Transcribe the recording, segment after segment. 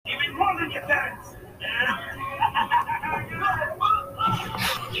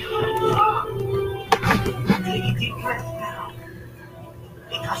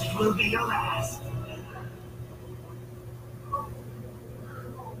will be your last.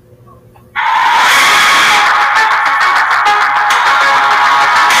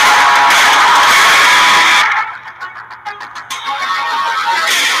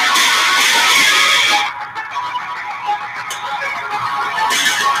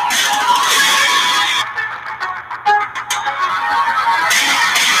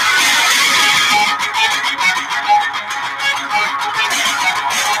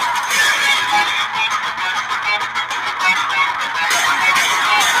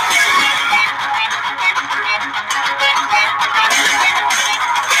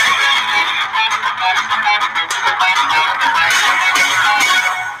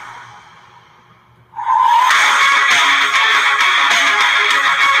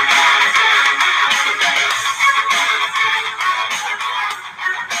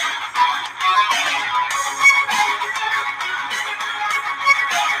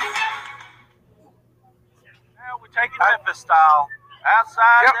 Memphis style,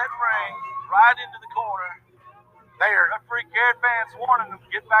 outside that ring, right into the corner. There. Referee Garrett Vance warning him,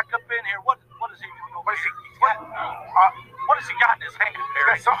 get back up in here. What is he doing? What is he? What has he got in his hand?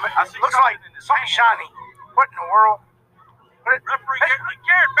 I see looks like something shiny. What in the world? Referee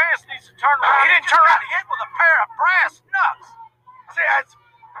Garrett Vance needs to turn around. He didn't turn around. He hit with a pair of brass nuts. See, that's 2,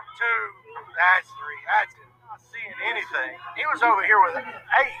 that's 3, that's not seeing anything. He was over here with an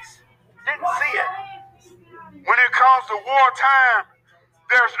ace. Didn't see it. When it comes to wartime,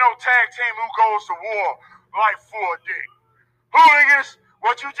 there's no tag team who goes to war like Full Dick. Hooligans,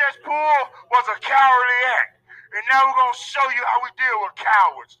 what you just pulled was a cowardly act. And now we're going to show you how we deal with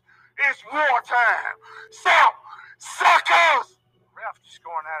cowards. It's wartime. So, suckers! Ref just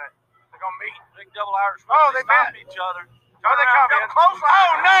going at it. They're going to meet. Big double Irish. They met each other. Oh, they come in.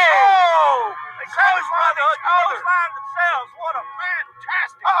 Oh, no! Oh! They clothesline themselves. What a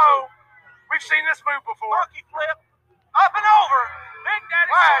fantastic move. We've seen this move before. Monkey flip. Up and over. Big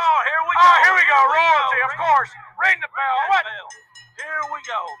Daddy Small. Here we go. Oh, here we go. Royalty, of course. Ring the bell. What? Here we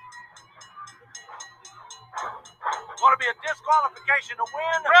go. Going to be a disqualification to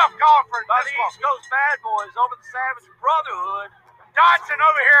win. Ref calling for by the East Coast Bad Boys over the Savage Brotherhood. Dodson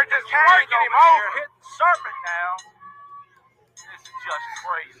over here just working him over. Hitting Serpent now. This is just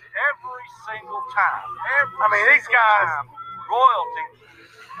crazy. Every single time. These guys. Royalty.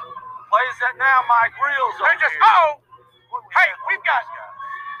 Plays that now, Mike Reels. They're just, hey, we've got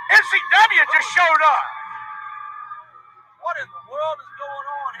MCW just showed up. What in the world is going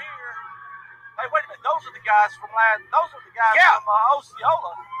on here? Hey, wait a minute. Those are the guys from from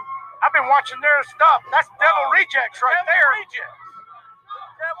Osceola. I've been watching their stuff. That's Devil Rejects right there. Rejects.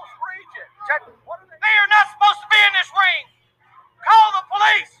 The Devil's Rejects. They are not supposed to be in this ring. Call the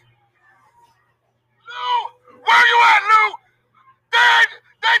police. Lou, where you at, Lou?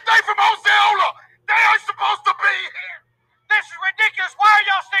 They from Osceola. They ain't supposed to be here. This is ridiculous. Why are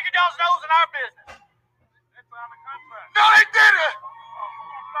y'all sticking y'all's nose in our business? They found the contract. No, they didn't.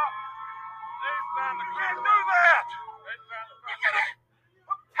 They found the contract. Can't do that. They found the contract.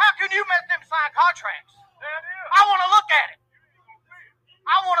 How can you make them sign contracts? That is. I want to look at it.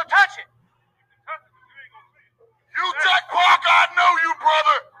 I want to touch it. You, Jack Parker, I know you,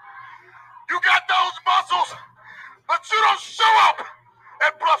 brother. You got those muscles, but you don't show up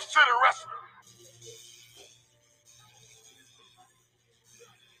at Bluff City Wrestling.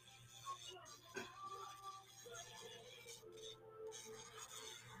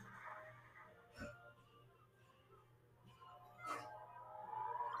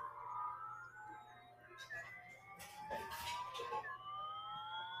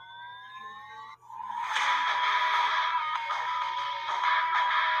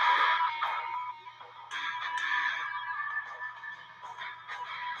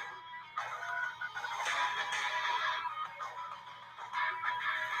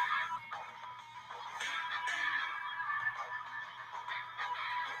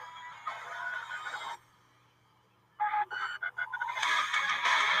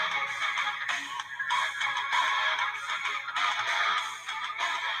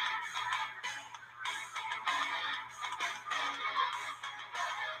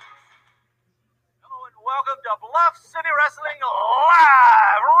 Welcome to Bluff City Wrestling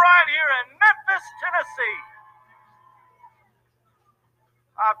live right here in Memphis, Tennessee.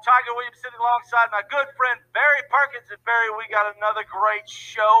 I'm Tiger Williams sitting alongside my good friend Barry Perkins. And Barry, we got another great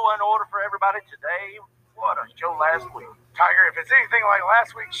show in order for everybody today. What a show last week. Tiger, if it's anything like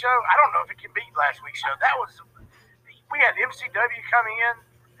last week's show, I don't know if it can beat last week's show. We had MCW coming in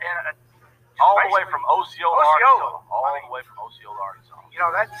and all the way from Osceola, Arkansas. All the way from Osceola, Arkansas. You know,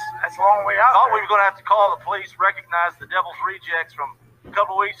 that's a long way out. I thought we were going to have to call the police, recognize the Devil's Rejects from a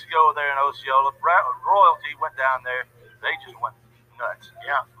couple of weeks ago there in Osceola, Royalty went down there. They just went nuts.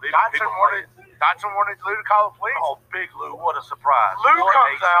 Yeah. Dotson Dotson wanted Lou to call the police. Oh, Big Lou, what a surprise. Lou what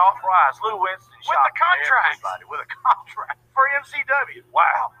comes a out. Surprise. Lou Winston With shot the contract. everybody with a contract. For MCW.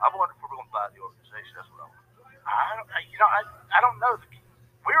 Wow. I wonder if we're going to buy the organization. That's what I want. I don't know.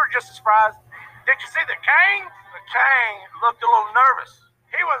 We were just as surprised. Did you see the Kane? The King looked a little nervous.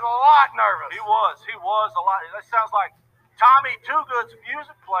 He was a lot nervous. He was a lot. That sounds like Tommy Too Good's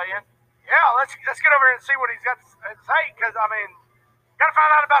music playing. Yeah, let's get over here and see what he's got to say. Because got to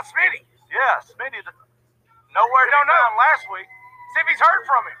find out about Smitty. Yeah, Smitty. Nowhere to be found last week. See if he's heard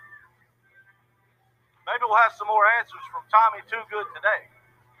from him. Maybe we'll have some more answers from Tommy Too Good today.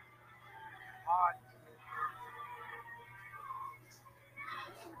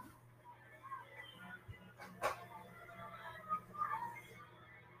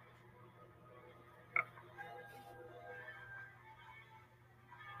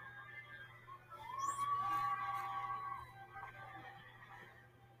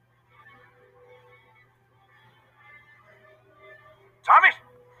 Tommy,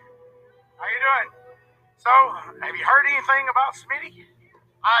 how you doing? So, have you heard anything about Smitty?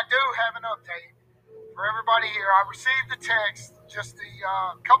 I do have an update for everybody here. I received the text just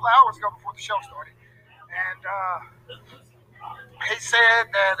a couple of hours ago before the show started, and he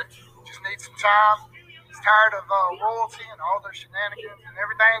said that he just needs some time. He's tired of Royalty and all their shenanigans and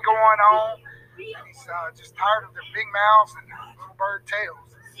everything going on, and he's just tired of their big mouths and little bird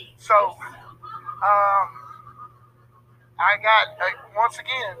tails. So, I got, once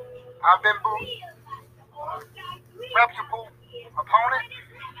again, I've been reputable opponent,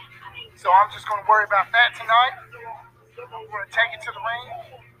 so I'm just going to worry about that tonight. I'm going to take it to the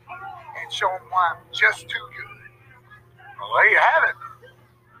ring and show him why I'm just too good. Well, there you have it.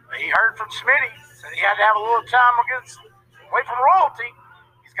 He heard from Smitty. Said he had to have a little time away from Royalty.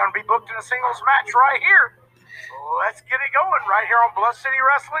 He's going to be booked in a singles match right here. So let's get it going right here on Bluff City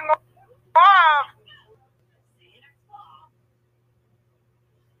Wrestling Live.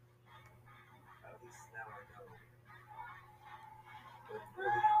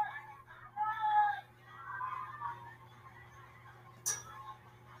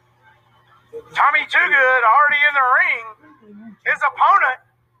 Tommy Too Good already in the ring. His opponent,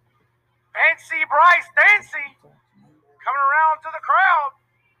 Fancy Bryce Dancy, coming around to the crowd.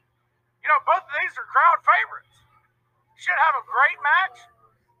 You know, both of these are crowd favorites. Should have a great match.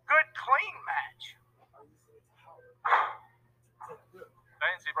 Good, clean match.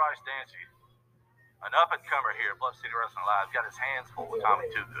 Fancy Bryce Dancy, an up-and-comer here at Bluff City Wrestling Live, got his hands full with Tommy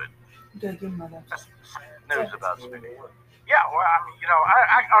Too Good. That's news about Smitty. Yeah, well, I mean,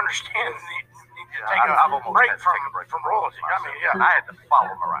 I understand the need to take a break from Royalty. I had to follow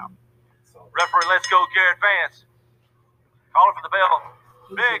him around. Referee, let's go, Garrett Vance. Calling for the bell.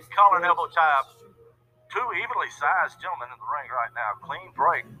 Big collar and elbow tie. Two evenly sized gentlemen in the ring right now. Clean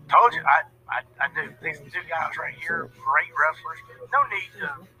break. Told you, I do. These two guys right here, great wrestlers. No need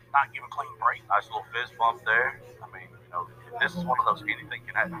to not give a clean break. Nice little fist bump there. I mean, this is one of those anything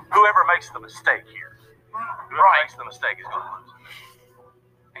can happen. Whoever makes the mistake here. Whoever makes the mistake is going to lose.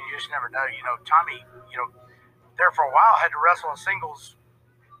 And you just never know. Tommy, there for a while had to wrestle in singles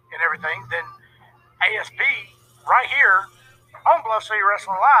and everything. Then ASP, right here on Bluff City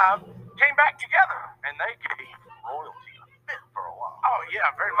Wrestling Live, came back together. And they gave Royalty a fit for a while. Oh, yeah,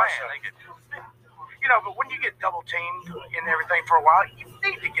 very much so. They gave him a fit. But when you get double teamed and everything for a while, you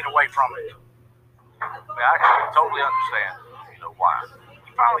need to get away from it. I mean, I can totally understand, why.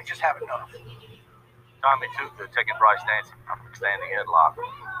 You finally just have enough. Tommy Too Good taking Bryce Dancy. Standing headlock.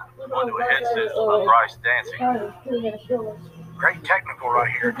 Going to a head scissors by Bryce Dancy. Great technical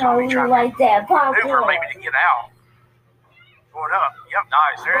right here. Tommy trying like that maneuver maybe to get out. Going up. Yep.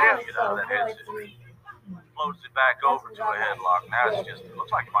 Nice. There it is. Get out of that head scissors. Floats it back over to a headlock. Now it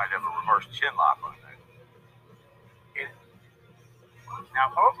looks like it might have a reverse chin lock on there. Now,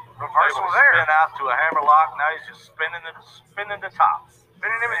 reversal there. Spin out to a hammer lock. Now he's just spinning the top.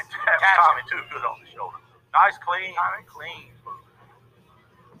 Spinning him and Tommy Too Good on the shoulder. Nice, clean. Clean.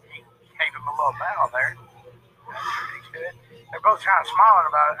 He gave him a little bow there. That's pretty good. They're both kind of smiling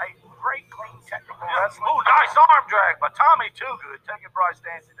about it. Hey, great, clean, technical wrestling. Oh, nice arm drag by Tommy Too Good, taking Bryce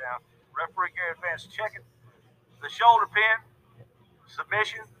Dancy down. Referee Garrett Vance checking the shoulder pin,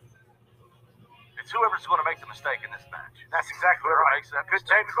 submission. It's whoever's going to make the mistake in this match. That's exactly right. Makes that good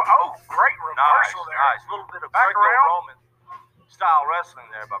mistake. technical. Oh, great reversal there. Nice. Little bit of back around Roman style wrestling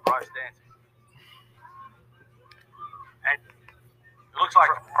there by Bryce Dancy. And it looks like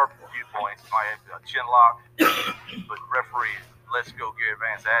from her viewpoint, might have a chin lock, but referee, let's go, Garrett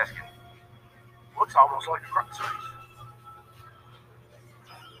Vance asking. Looks almost like a front series.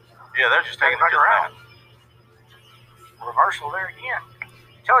 Yeah, they're just taking it back just around. that. Reversal there again. I'm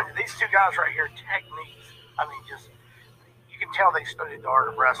telling you, these two guys right here, techniques. I mean, just you can tell they studied the art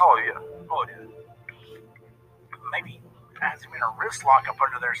of wrestling. Oh yeah. Oh yeah. Maybe has him in a wrist lock up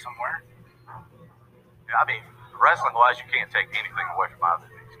under there somewhere. I mean, wrestling wise, you can't take anything away from either of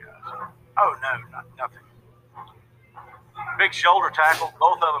these guys. Oh no, nothing. Big shoulder tackle,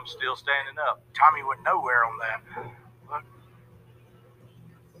 both of them still standing up. Tommy went nowhere on that. Look,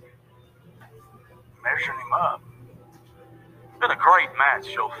 measuring him up. Been a great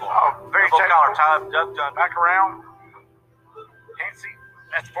match so far. Oh, very Double collar technical. tie, duck done. Back around. Fancy.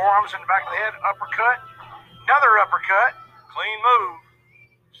 That's forearms in the back of the head. Uppercut. Another uppercut. Clean move.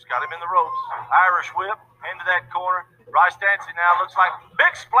 Just got him in the ropes. Irish whip into that corner. Bryce Dancey now looks like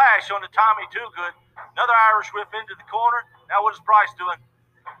big splash on the Tommy Toogood. Another Irish whip into the corner. Now what is Bryce doing?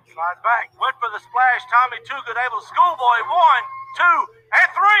 Slides back. Went for the splash. Tommy Toogood able to schoolboy 1, 2, and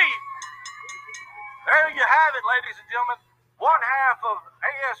 3. There you have it, ladies and gentlemen. One half of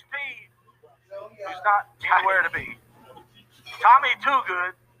ASP who's not anywhere to be. Tommy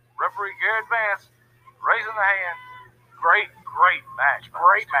Toogood, referee Garrett Vance, raising the hand. Great match.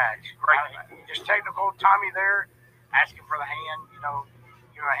 Great match. Great match. Just technical. Tommy there, asking for the hand. You know,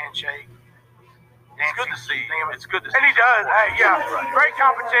 give him a handshake. It's good to see. It's good to see. And he does. Hey, yeah. Great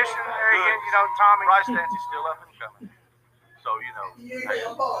competition there again. You know, Tommy. Bryce Dancey's still up and coming. So, you know, hey,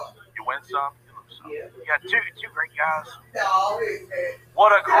 you win some, you lose some. You got two great guys.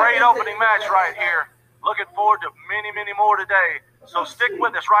 What a great opening match right here. Looking forward to many, many more today. So stick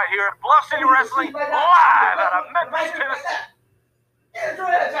with us right here at Bluff City Wrestling, live out of Memphis, Tennessee.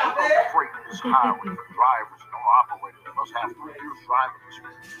 Freight is hiring for drivers and owner-operators. They must have 3 years driving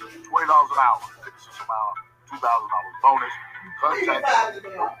experience. $20 an hour, 56 a mile, $2,000 bonus. Contact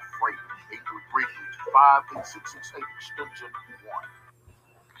Freight, 833-325-8668, extension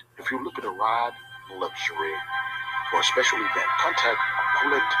 1. If you're looking to ride luxury for a special event, contact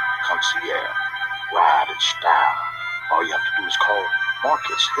Bullet Concierge. Ride in style. All you have to do is call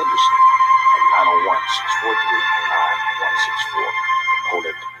Marcus Henderson at 901-643-9164.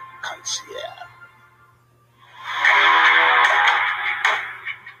 Bullet Concierge.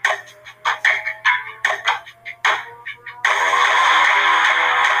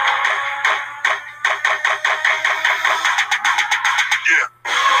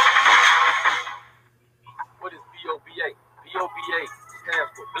 What is BOBA? BOBA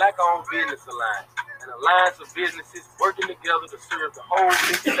stands for Black Owned Business Alliance, an alliance of businesses working together to serve the whole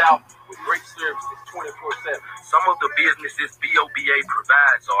Mid-South with great services 24/7. Some of the businesses BOBA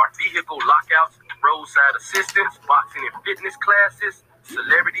provides are vehicle lockouts, roadside assistance, boxing and fitness classes,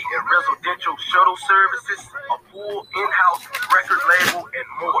 celebrity and residential shuttle services, a full in-house record label, and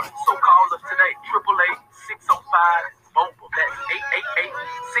more. So call us today, 888-605-BOBA. That's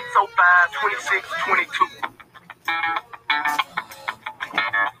 888-605-2622.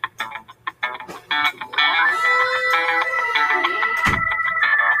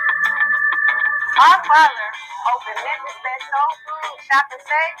 Our brother opened Memphis Best Soul Food Shop and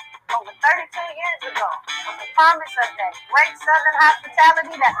Save over 32 years ago with the promise of that great Southern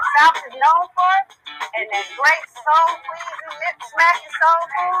hospitality that the South is known for, and that great soul-pleasing, lip-smacking soul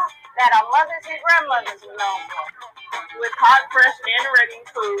food that our mothers and grandmothers were known for. With hot, fresh, and ready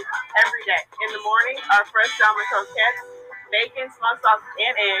food every day. In the morning, our fresh salmon croquettes, bacon, smoked sausage,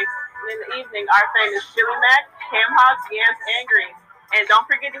 and eggs. And in the evening, our famous chili mac, ham hocks, yams, and greens. And don't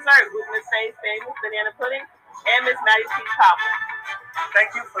forget dessert with Miss Faye's famous banana pudding and Miss Maddie's peach cobbler.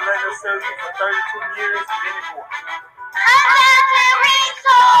 Thank you for letting us serve you for 32 years and many more. American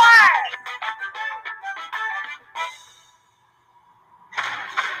Resource!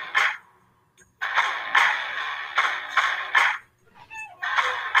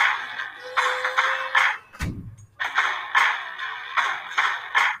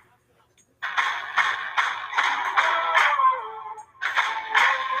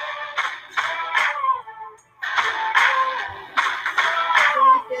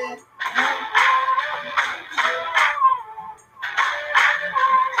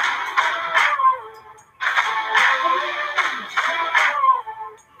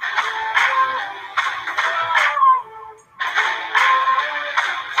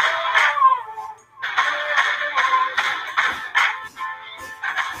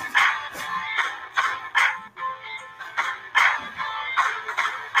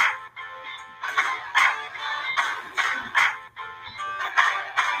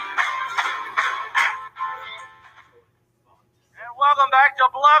 Welcome back to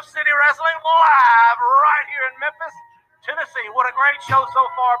Bluff City Wrestling, live right here in Memphis, Tennessee. What a great show so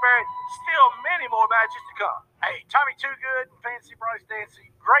far, Barry. Still many more matches to come. Hey, Tommy Toogood and Fancy Bryce Dancey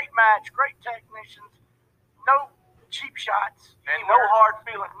Great match, great technicians, no cheap shots, And no hard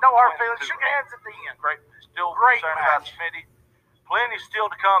feelings. no hard feelings. Shook hands at the end. Great. Still Great concerned about match. Smitty. Plenty still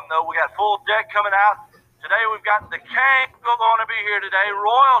to come, though. We got full deck coming out. Today we've got the Kangle going to be here today.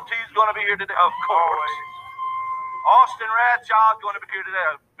 Royalty's going to be here today, of course. Austin Ratchaw's going to be here today.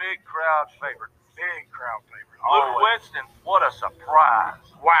 A big crowd favorite. Big crowd favorite. Luke Winston, what a surprise.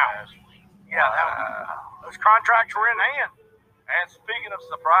 Wow. Yeah, those contracts were in hand. And speaking of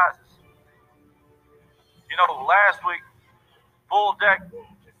surprises, you know, last week, Full Deck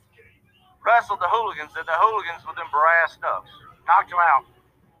wrestled the Hooligans, and the Hooligans with them brass knucks. Knocked them out.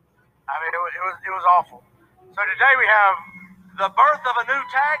 I mean, it was awful. So today we have The birth of a new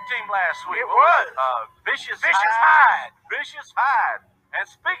tag team last week. It was. Vicious Vicious Hyde. Hyde. Vicious Hyde. And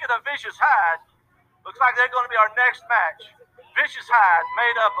speaking of Vicious Hyde, looks like they're going to be our next match. Vicious Hyde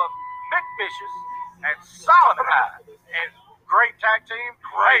made up of Mick Vicious and Solomon Hyde. and great tag team.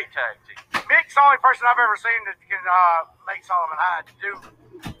 Great tag team. Mick's the only person I've ever seen that can make Solomon Hyde do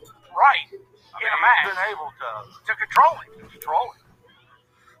right in a match. He's been able to control him. control him.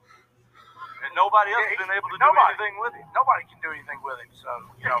 And nobody else has been able to do anything with him. Nobody can do anything with him. So,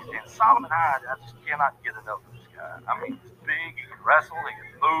 You know, and Solomon Hyde, I just cannot get enough of this guy. I mean, he's big, he can wrestle, he can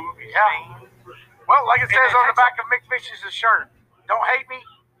move, he's mean. well, like it And says it on the takes back of Mick Vicious's shirt, don't hate me,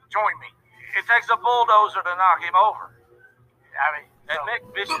 join me. It takes a bulldozer to knock him over. I mean, And Mick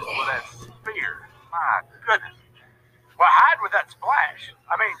Vicious with that spear, my goodness. well, Hyde with that splash.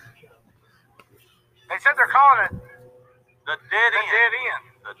 I mean, they said they're calling it The dead the end. dead end.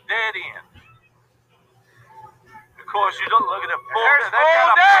 The dead end. Of course, you don't look at it full There's deck. They got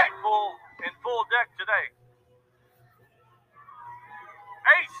Full a Deck. pack in full deck today.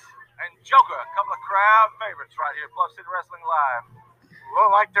 Ace and Joker, a couple of crowd favorites right here. Bluff City Wrestling Live.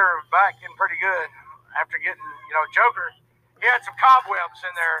 Look like they're back in pretty good after getting, Joker. He had some cobwebs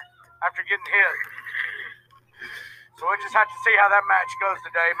in there after getting hit. So we'll just have to see how that match goes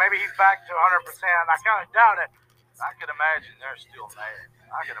today. Maybe he's back to 100%. I kind of doubt it. I can imagine they're still mad.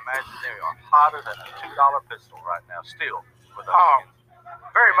 I can imagine they are hotter than a $2 pistol right now, still. With the Oh,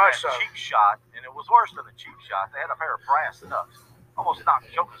 very And much so. that cheap shot, and it was worse than a cheap shot. They had a pair of brass knucks. Almost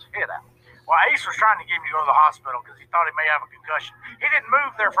knocked Joker's head out. Well, Ace was trying to get him to go to the hospital because he thought he may have a concussion. He didn't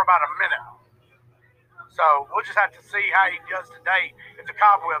move there for about a minute. So we'll just have to see how he does today if the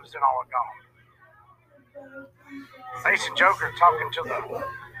cobwebs and all are gone. Ace and Joker talking to the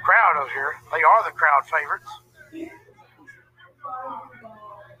crowd over here. They are the crowd favorites.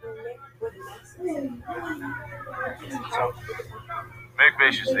 So Mick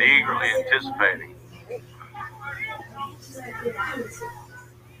Vicious eagerly anticipating.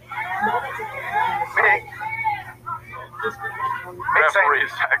 Mick Referee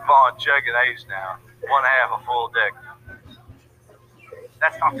Zach Vaughn checking Ace now. 1/2 a full deck.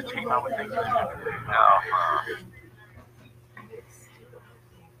 that's not the team I would think. No.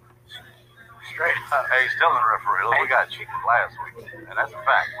 Straight up. He's telling the referee, look, we got cheated last week. And that's a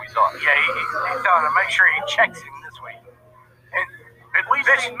fact. We saw it. Yeah, he's telling him to make sure he checks him this week. And we've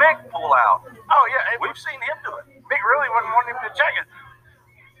seen Mick pull out. Oh, yeah. We've seen him do it. Mick really wouldn't want him to check it.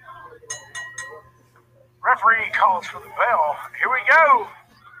 Referee calls for the bell. Here we go.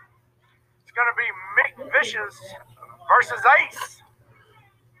 It's going to be Mick Vicious versus Ace.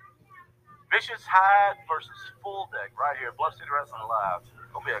 Vicious Hyde versus Full Deck right here. Bluff City Wrestling Live.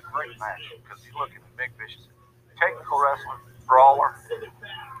 It'll be a great match because you look at Mick Vicious. Technical wrestler, brawler,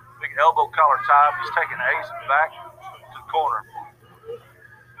 big elbow collar tie. He's taking Ace back to the corner.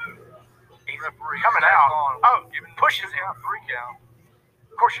 He's coming out. Oh, pushes him. 3 count.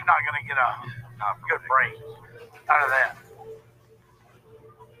 Of course, you're not going to get a good break out of that.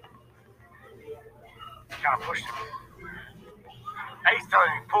 Kind of pushed him. Ace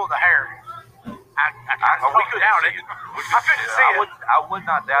telling him to pull the hair. We couldn't doubt see it. it. I couldn't see it. I would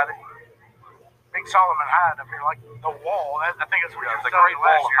not doubt it. Big Solomon Hyde up here, like the wall. I think that's what Yeah, he was it's a great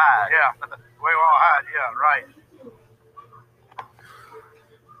last wall of year. hide. Yeah, Great wall of hide. Yeah, right.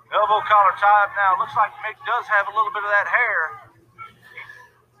 Elbow collar tie up now. Looks like Mick does have a little bit of that hair.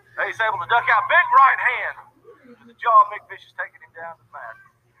 He's able to duck out. Big right hand to the jaw. Mick Vicious taking him down to the mat.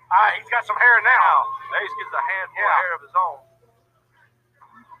 He's got some hair now. Ace gets a handful of hair of his own.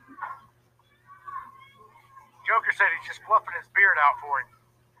 Joker said he's just fluffing his beard out for him.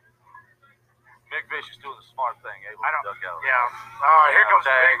 Mick Vicious doing the smart thing, able to duck out. Yeah. All right, here comes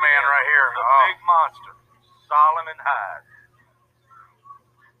the big man right here. The big monster, Solomon Hyde.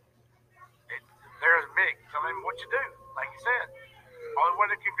 There's Mick. I mean, what you do? Like you said, only one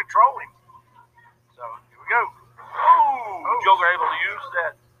that can control him. So here we go. Oh, Joker able to use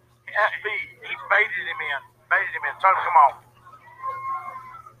that speed. He baited him in. Told him, come on.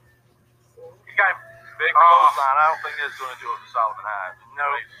 got him. Big clothesline. I don't think this is going to do it for Solomon Hyde. No.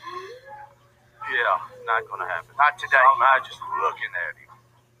 Yeah, not going to happen. Not today. Solomon Hyde just looking at him.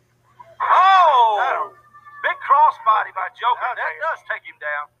 Oh! Big crossbody by Joker. That does take him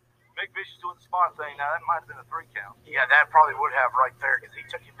down. Big Vicious doing the smart thing. Now, that might have been a 3 count. Yeah, that probably would have right there because he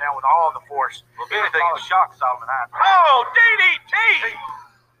took him down with all the force. Well, if anything, it shocked Solomon Hyde. Oh, DDT!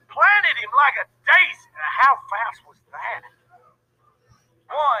 Planted him like a daisy. How fast was that?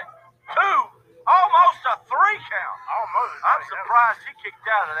 1, 2, almost a 3 count. Almost. I'm surprised he kicked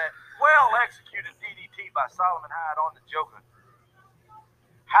out of that. Well executed DDT by Solomon Hyde on the Joker.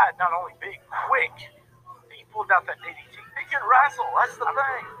 Hyde not only big, quick. He pulled out that DDT. He can wrestle. That's the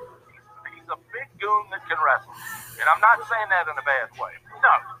thing. He's a big goon that can wrestle. And I'm not saying that in a bad way.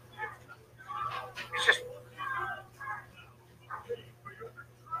 No. It's just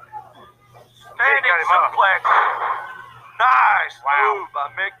standing suplex. Nice move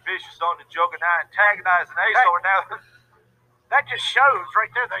by Mick Vicious on the Joker. Now antagonizing Ace over now. That just shows right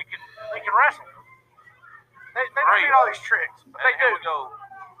there they can wrestle. They don't need all these tricks, but they do. Here we go.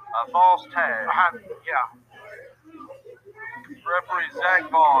 A false tag. Yeah. Referee Zach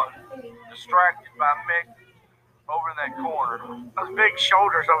Vaughn distracted by Mick over in that corner. Those big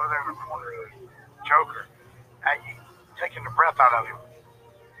shoulders over there in the corner. Joker. Taking the breath out of him.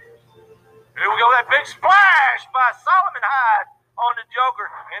 Here we go. That big splash by Solomon Hyde on the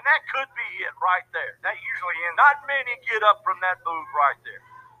Joker. And that could be it right there. That usually ends. Not many get up from that move right there.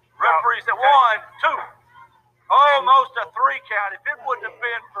 Referees at 1, 2. Almost a 3 count. If it wouldn't have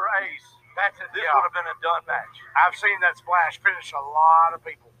been for Ace, this would have been a done match. I've seen that splash finish a lot of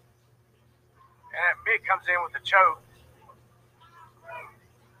people. And that Mick comes in with the choke.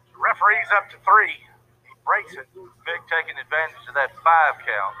 The referee's up to 3. He breaks it. Mick taking advantage of that 5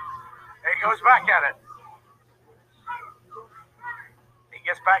 count. And he goes back at it. He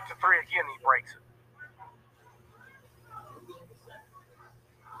gets back to 3 again. He breaks it.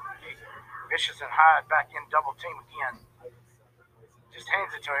 Vicious and Hyde back in double team again. Just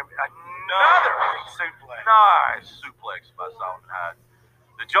hands it to him. Another suplex. Nice suplex by Solomon Hyde.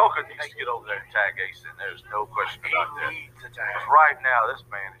 The Joker needs to get over there and tag Ace in. There's no question about that. He needs to tag. Right now, this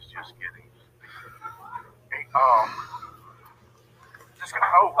man is just getting. Just gonna.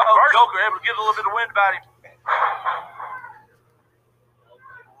 Joker able to get a little bit of wind about him.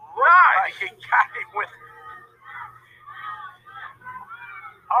 Nice. He got him with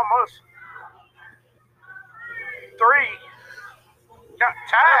almost 3. Got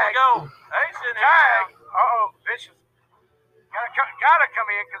tag. There we go. Ace in Tag. here. Vicious. Gotta come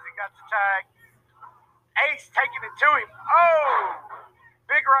in because he got the tag. Ace taking it to him.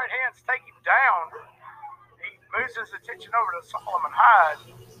 Big right hands take him down. He moves his attention over to Solomon Hyde.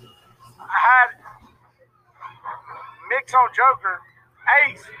 Mix on Joker.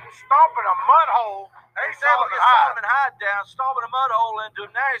 Ace stomping a mud hole. Ace able to get Solomon Hyde down, stomping a mud hole into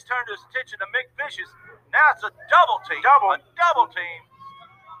him. Now he's turned his attention to Mick Vicious. Now it's a double team. A double team.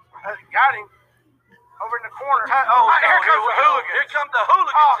 Got him. Over in the corner. Here comes the Hooligans. Here come the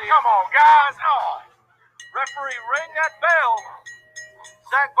Hooligans. Oh, come on, guys. Referee, ring that bell.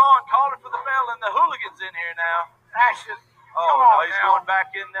 Zach Vaughn calling for the bell, and the Hooligans in here now. Action. Come on, he's going back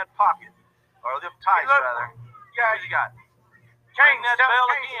in that pocket. Or them tights, rather. Yeah. Who's he got? Ring that bell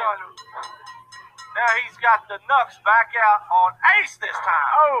again. Now he's got the Knucks back out on Ace this time.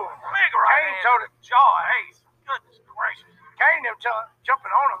 Big right hand. Told it. Jaw Ace. Goodness gracious. Kane them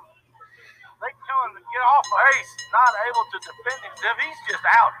jumping on him. They tell him to get off of Ace not able to defend himself. He's just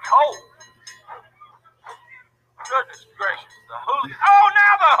out cold. Goodness gracious. The Hooligans.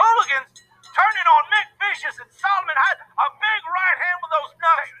 Now the Hooligans turning on Mick Vicious and Solomon Hyde. A big right hand with those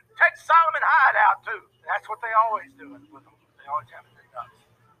Knucks. Take Solomon Hyde out too. That's what they always do with them. They always have the Knucks.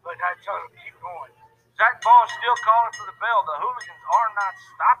 But I tell them to keep going. Zach Vaughn still calling for the bell. The Hooligans are not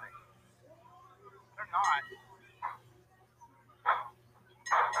stopping. They're not.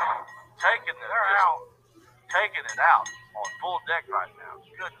 Taking it out on full deck right now.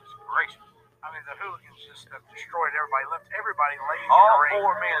 Goodness gracious. I mean, the Hooligans just have destroyed everybody, left everybody laid in All the ring.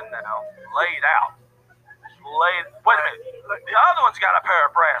 4 men now laid out. Wait a minute. Look, the other one's got a pair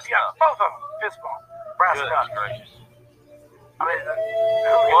of brass knucks. Both of them. Fist bump. Brass Goodness knucks. gracious. I mean, the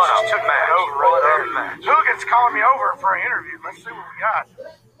Hooligans just took that over right there. Hooligans calling me over for an interview. Let's see what we got.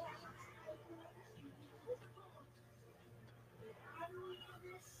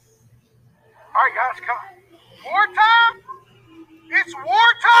 All right, guys, come on. Wartime? It's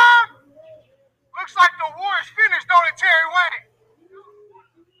wartime? Looks like the war is finished, don't it, Terry Wayne?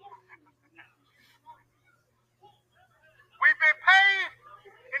 We've been paid,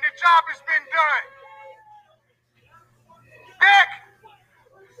 and the job has been done. Dick,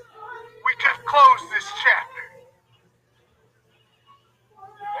 we just closed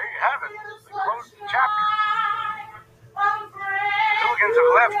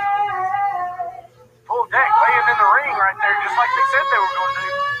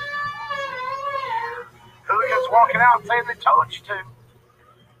out saying they told you to.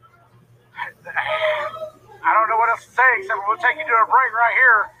 I don't know what else to say except we'll take you to a break right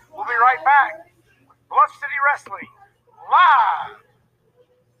here. We'll be right back. Bluff City Wrestling, live.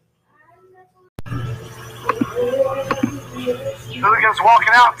 Hooligans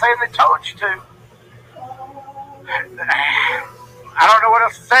walking out saying they told you to. I don't know what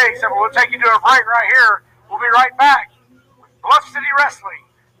else to say except we'll take you to a break right here. We'll be right back. Bluff City Wrestling,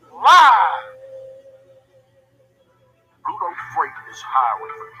 live. Blue Oak Freight is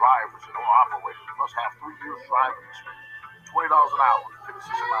hiring for drivers and owner-operators who must have 3 years driving experience. $20 an hour, 56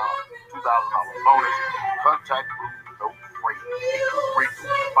 an hour, $2,000 bonus. Contact Blue Oak Freight,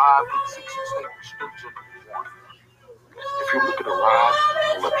 823-586 State Extension 1. If you're looking to ride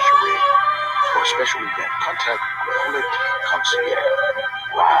luxury for a special event, contact Bullet Concierge.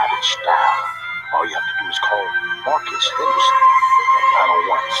 Ride in style. All you have to do is call Marcus Henderson at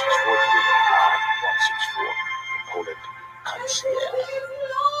 901-643-9164. Bullet Concierge.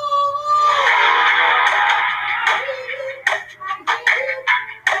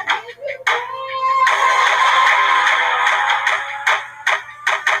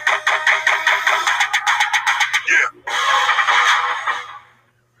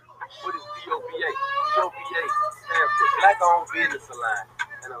 What is BOBA? BOBA stands for Black-Owned Business Alliance,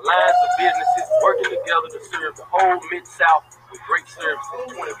 an alliance of businesses working together to serve the whole Mid-South with great services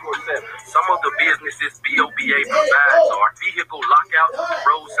 24/7. Some of the businesses BOBA provides are vehicle lockouts,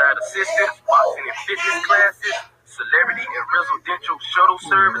 roadside assistance, boxing and fitness classes, celebrity and residential shuttle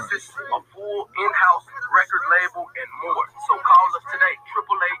services, a full in-house record label, and more. So call us today,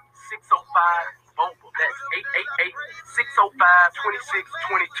 888-605-BOBA. That's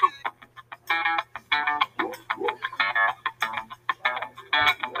 888-605-2622.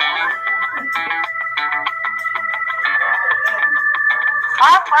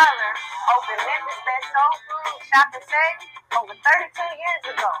 Our father opened Memphis' best soul food shop and say over 32 years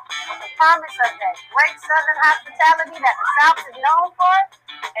ago with the promise of that great Southern hospitality that the South is known for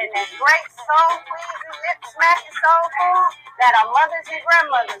and that great soul-pleasing, lip-smacking soul food that our mothers and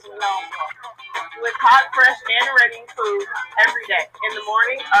grandmothers were known for. With hot, fresh, and ready food every day. In the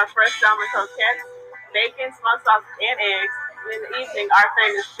morning, our fresh salmon croquettes, bacon, smoked sausage, and eggs. And in the evening, our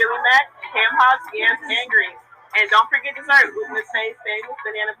famous chili mac, ham hocks, yams, and greens. And don't forget dessert with Miss Faye's famous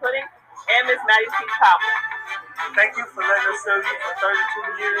banana pudding and Miss Maddie's peach cobbler. Thank you for letting us serve you for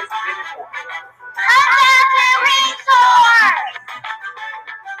 32 years and more.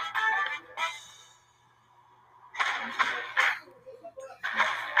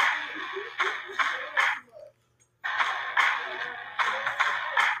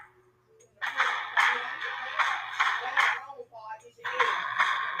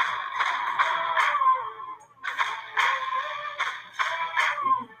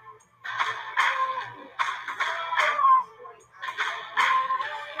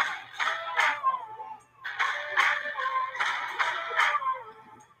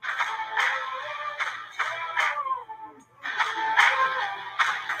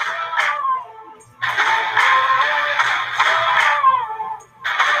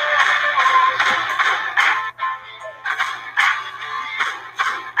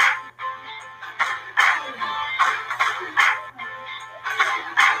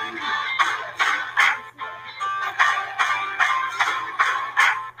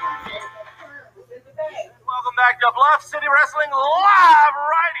 Welcome back to Bluff City Wrestling live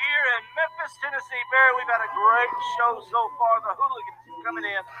right here in Memphis, Tennessee. Barry, we've had a great show so far. The Hooligans coming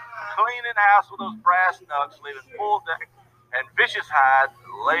in, cleaning house with those brass knucks, leaving full deck and vicious hide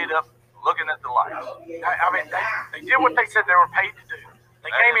laid up, looking at the lights. I mean, they did what they said they were paid to do.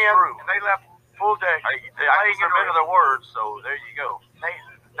 They That came is in true. and they left full day. I can remember their words, so there you go.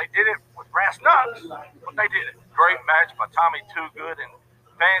 They did it with brass knucks, but they did it. Great match by Tommy Too Good and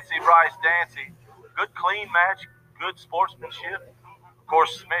Fancy Bryce Dancy. Good clean match, good sportsmanship. Of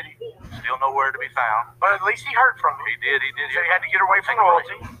course, Smitty still nowhere to be found. But at least he heard from me. He did. He said he had to get away from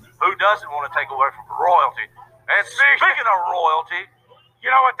royalty. Who doesn't want to take away from royalty? And speaking of royalty, You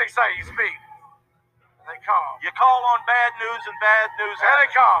know what they say, you speak. And they come. you call on bad news and bad news. There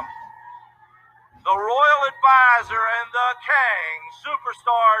they come. The Royal Advisor and the King,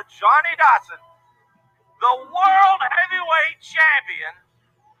 superstar Johnny Dotson, the World Heavyweight Champion,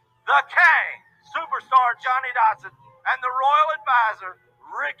 the King, superstar Johnny Dotson, and the Royal Advisor,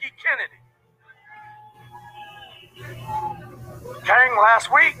 Ricky Kennedy. Kang,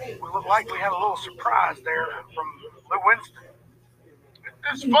 last week, we looked like we had a little surprise there from Lou Winston.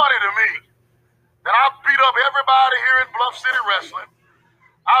 It's funny to me that I beat up everybody here in Bluff City Wrestling.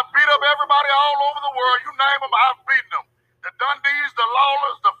 I beat up everybody all over the world. You name them, I've beaten them. The Dundees, the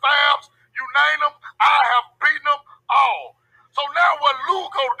Lawlers, the Fabs, you name them, I have beaten them all. So now what Lou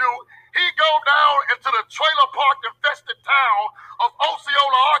go do, he go down into the trailer park infested town of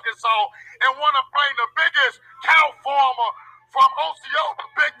Osceola, Arkansas, and want to bring the biggest cow farmer from Osceola,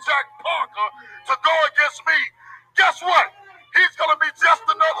 Big Jack Parker, to go against me. Guess what? He's going to be just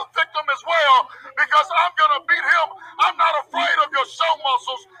another victim as well, because I'm going to beat him. I'm not afraid of your show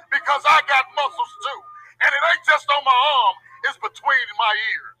muscles, because I got muscles too. And it ain't just on my arm, it's between my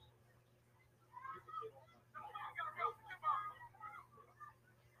ears.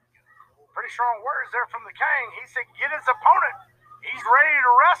 Pretty strong words there from the King. He said, get his opponent. He's ready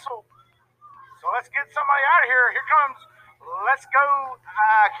to wrestle. So let's get somebody out of here. Here comes, let's go.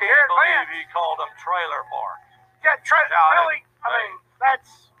 I can't Garrett believe Vance. he called them trailer park. Yeah, really? I mean,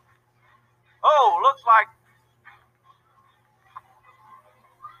 that's... Oh, looks like...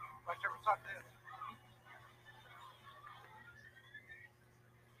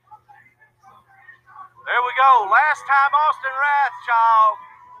 There we go. Last time Austin Rathchild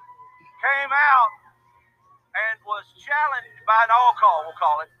came out and was challenged by an all call, we'll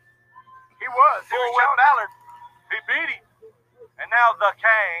call it. He was. Bullwhip Ballard. He beat him. And now the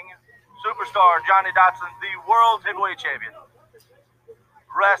King, superstar Johnny Dotson, the world's heavyweight champion,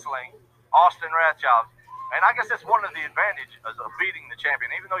 wrestling Austin Rathchild. And I guess that's one of the advantages of beating the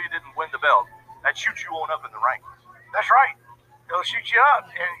champion. Even though you didn't win the belt, that shoots you on up in the rankings. That's right. It'll shoot you up.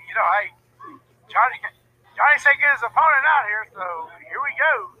 And, you know, hey, Johnny said get his opponent out here, so here we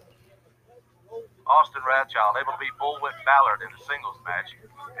go. Austin Rathchild able to beat Bullwhip Ballard in a singles match.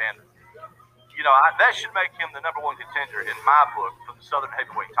 And, you know, that should make him the #1 contender in my book for the Southern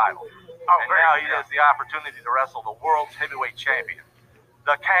Heavyweight title. And now he has the opportunity to wrestle the world's heavyweight champion,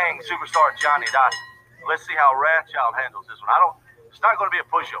 the King superstar Johnny Dotson. Let's see how Rathchild handles this one. It's not going to be a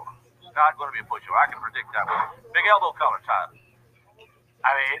pushover. It's not going to be a pushover. I can predict that one. Big elbow collar, Tyler.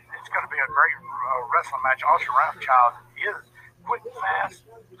 I mean, it's going to be a great wrestling match. Austin Rathchild is quick, fast,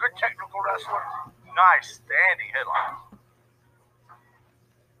 good technical wrestler. Nice standing headline.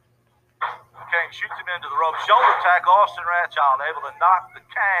 King shoots him into the rope. Shoulder tackle. Austin Rathchild able to knock the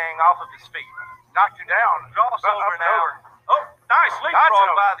King off of his feet. Knocked him down. Crossover now. Oh, nice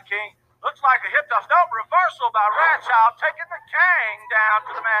leapfrog by the King. Looks like a hip toss. No, reversal by Rathchild, taking the King down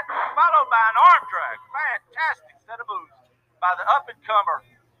to the mat, followed by an arm drag. Fantastic set of moves by the up-and-comer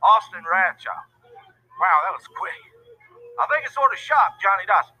Austin Rathchild. Wow, that was quick. I think it sort of shocked Johnny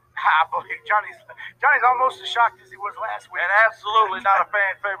Dotson. I believe Johnny's almost as shocked as he was last week. And absolutely not a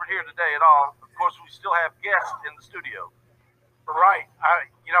fan favorite here today at all. Of course, we still have guests in the studio. Right.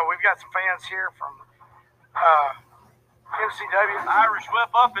 You know, we've got some fans here from MCW. Irish whip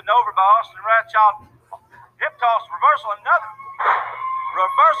up and over by Austin Rathchild. Hip toss, reversal, another.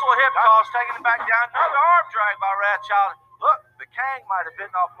 Reversal hip toss, taking it back down. Another arm drag by Rathchild. Look, the King might have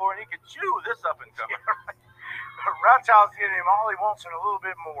bitten off more, and he could chew this up-and-comer. Rathchild's getting him all he wants and a little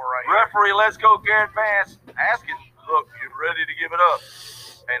bit more right here. Referee, let's go, Garrett Vance, asking, look, you ready to give it up?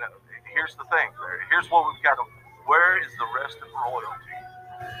 And here's the thing. Here's what we've got. Where is the rest of royalty?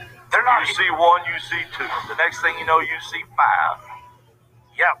 They're not. You see one, you see two. The next thing you know, you see five.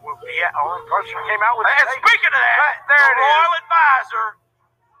 Yeah, well, only person came out with. And speaking of that, there the royal advisor,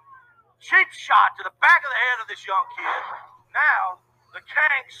 cheap shot to the back of the head of this young kid. Now, the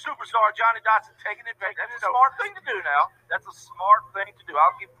King superstar Johnny Dotson taking advantage. That's a smart thing to do now. That's a smart thing to do.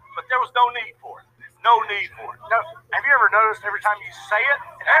 But there was no need for it. No need for it. No. Have you ever noticed every time you say it?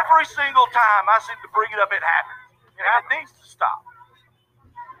 Every single time I seem to bring it up, it happens. And it needs to stop.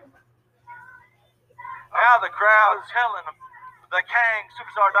 Now the crowd is telling them, the King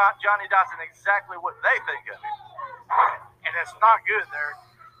superstar Johnny Dotson exactly what they think of him. And it's not good there.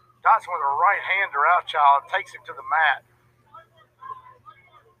 Dotson with a right hand to Rathchild takes him to the mat.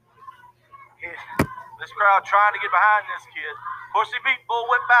 This crowd trying to get behind this kid. Of course, he beat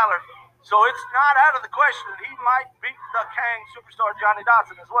Bullwhip Ballard, so it's not out of the question that he might beat the King superstar Johnny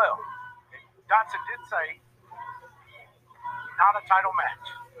Dotson as well. Dotson did say, not a title match.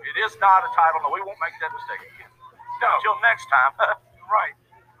 It is not a title. No, we won't make that mistake again. No. Until next time. Right.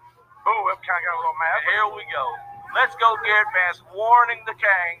 Bullwhip kind of got a little mad. And here we go. Let's go, Garrett Vance, warning the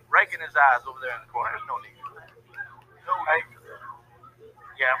King, raking his eyes over there in the corner. There's no need for that. No need for that.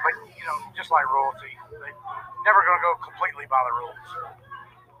 Yeah, but, you know, just like royalty, they're never going to go completely by the rules.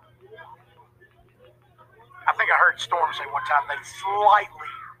 I think I heard Storm say one time they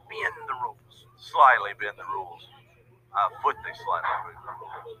slightly bend the rules. Slightly bend the rules. Foot they slightly bend the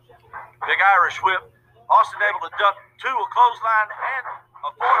rules. Big Irish whip. Austin able to duck two, a clothesline, and a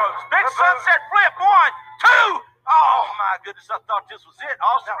forehook. Big sunset flip. 1, 2. Oh, my goodness. I thought this was it.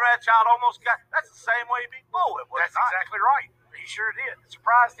 Austin Rathchild almost got. That's the same way he beat Bullwhip. That's exactly right. He sure did.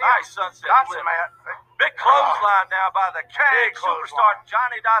 Surprised him. Nice sunset Dotson, flip. man. Big clothesline now by the Kang Big superstar. clothesline.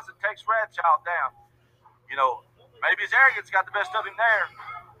 Johnny Dodson takes Radchild down. You know, maybe his arrogance got the best of him there.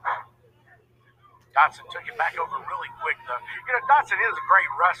 Dodson took it back over really quick, though. You know, Dodson is a great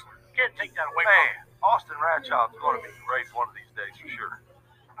wrestler. You can't take that away from him. Man, Austin Radchild's going to be great one of these days for sure.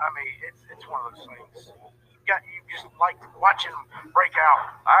 I mean, it's one of those things. You just like watching him break out.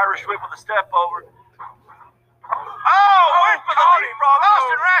 Irish whip with a step over. Oh, went for the leapfrog.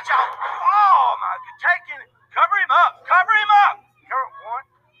 Austin Radchild. Oh, my God. Taking it. Cover him up. Cover him up. Cover one.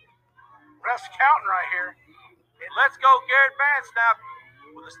 Rest counting right here. Let's go Garrett Vance now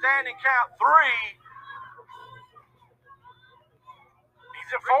with a standing count. 3.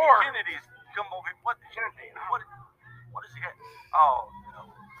 He's at 4. Kennedy's come over here. What is he at? Oh,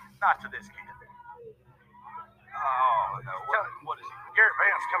 no. Not to this kid. Oh, no. What is he? Garrett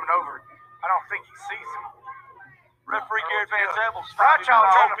Vance coming over. I don't think he sees him. Referee Garrett Vance Evans. Radchild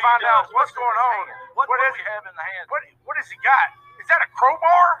trying to find out what's going on. What What does is he have in the hand? What has he got? Is that a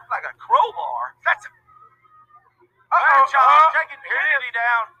crowbar? Like a crowbar. That's a... Radchild taking Kennedy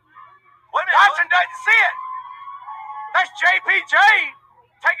down. Wait a minute. Dodson doesn't see it. That's JPJ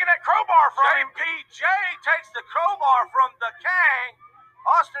taking that crowbar from him. JPJ takes the crowbar from the Kang.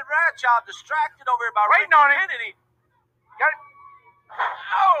 Austin Radchild distracted over here by Waiting on him. Kennedy. Got it.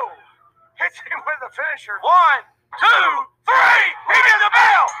 Oh! Hits him with a finisher. 1, 2, 3. Ring the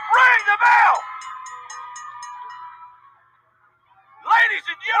bell. Ring the bell. Ladies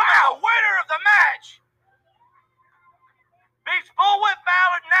and gentlemen, the winner of the match beats Bullwhip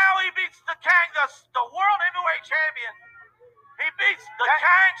Ballard. Now he beats the Kang, the World Heavyweight Champion. He beats the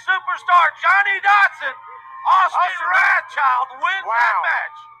Kang superstar, Johnny Dodson. Austin Radchild wins that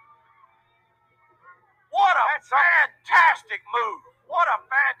match. What a fantastic move. What a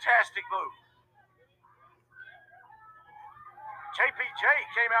fantastic move. JPJ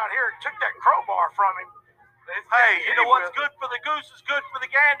came out here and took that crowbar from him. Hey, you know what's good for the goose is good for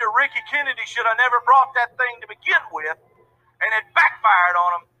the gander. Ricky Kennedy should have never brought that thing to begin with, and it backfired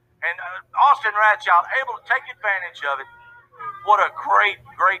on him. And Austin Radchild able to take advantage of it. What a great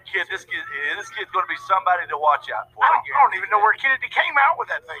kid. This kid's going to be somebody to watch out for. I don't even know where Kennedy came out with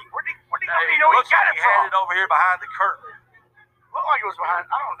that thing. Where did he know he looks got like it he from? had it over here behind the curtain. Looked like it was behind.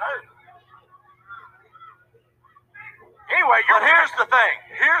 I don't know. Anyway, but here's the thing.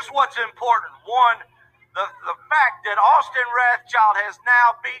 Here's what's important. One, the fact that Austin Radchild has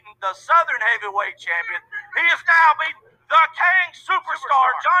now beaten the Southern Heavyweight Champion. He has now beaten the Kang superstar,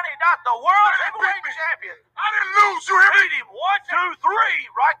 Johnny Dodson, the World Heavyweight Champion. I didn't lose. You hear me? Beat him 1, 2,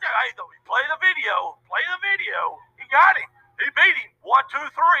 3, right there. Hey, play the video. Play the video. He got him. He beat him 1, 2, 3.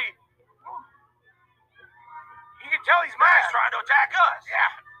 You can tell he's mad. He's trying to attack us.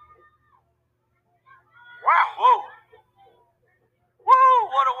 Yeah. Wow. Whoa. Woo!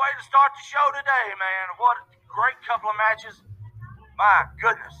 What a way to start the show today, man. What a great couple of matches. My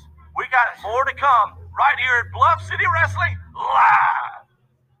goodness. We got more to come right here at Bluff City Wrestling Live.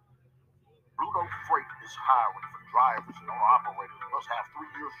 Blue Note Freight is hiring for drivers and owner-operators who must have 3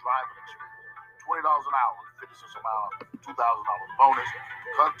 years driving experience. $20 an hour. Finishes amount $2,000 bonus.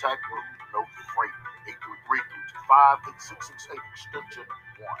 Contact Blue Note Freight 833-225-8668 extension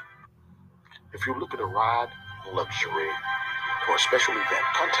 1. If you're looking to ride luxury for a special event,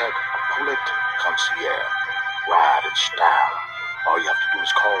 contact Bullet Concierge. Ride in style. All you have to do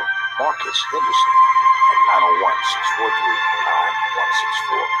is call Marcus Henderson at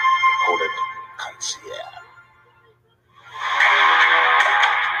 901-643-9164. Bullet Concierge.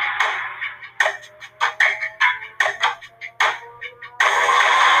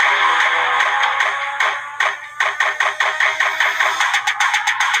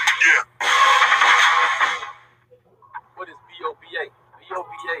 What is BOBA?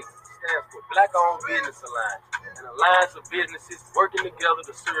 BOBA stands for Black-Owned Business Alliance, an alliance of businesses working together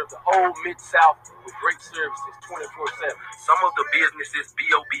to serve the whole Mid-South with great services 24/7. Some of the businesses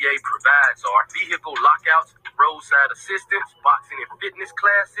BOBA provides are vehicle lockouts, roadside assistance, boxing and fitness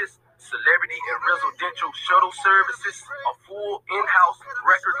classes, celebrity and residential shuttle services, a full in-house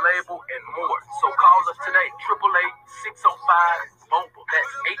record label, and more. So call us today, 888-605-BOBA.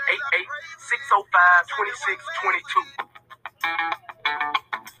 That's 888-605-2622.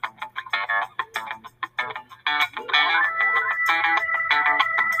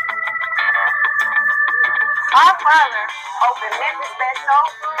 Our father opened Memphis' best soul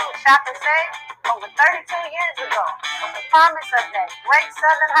food shop and save over 32 years ago with the promise of that great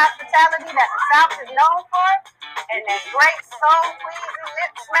Southern hospitality that the South is known for, and that great soul-pleasing,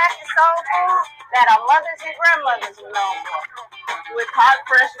 lip-smacking soul food that our mothers and grandmothers were known for. With hot,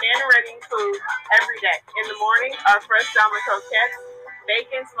 fresh, and ready food every day. In the morning, our fresh salmon croquettes,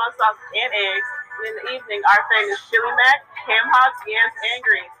 bacon, smoked sausage, and eggs. And in the evening, our famous chili mac, ham hocks, yams, and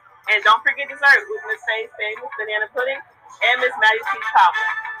greens. And don't forget dessert with Miss Faye's famous banana pudding and Miss Maddie's peach cobbler.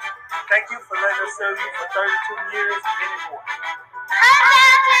 Thank you for letting us serve you for 32 years and many more.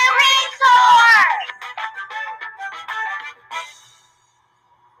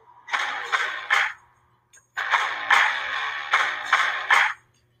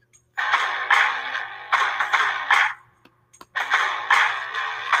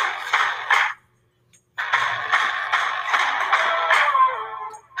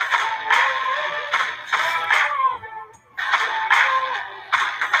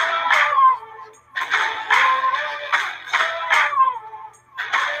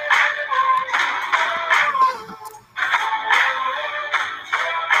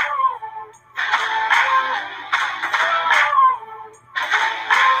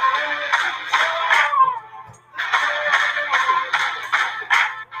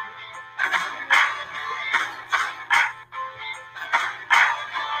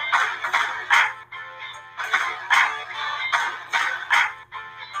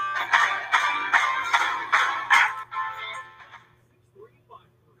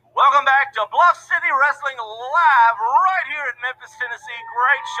 Welcome back to Bluff City Wrestling live right here in Memphis, Tennessee.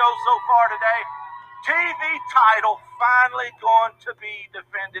 Great show so far today. TV title finally going to be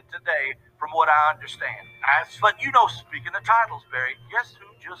defended today, from what I understand. But you know, speaking of titles, Barry, guess who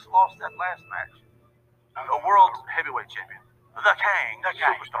just lost that last match? The world heavyweight champion, the King,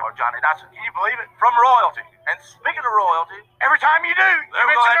 superstar Johnny Dotson. Can you believe it? From royalty. And speaking of royalty, Every time you do, you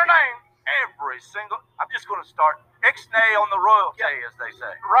mention their name. every single. I'm just going to start ixnay on the royalty, as they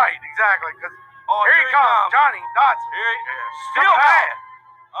say. Right, exactly. Because Oh, here he comes, Johnny Dotson. Here he is. Still mad,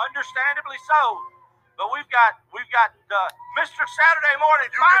 understandably so. But we've got Mr. Saturday Morning.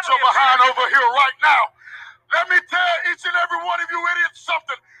 You get your behind over here right now. Let me tell each and every one of you idiots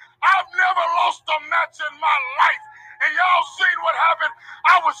something. I've never lost a match in my life. And y'all seen what happened.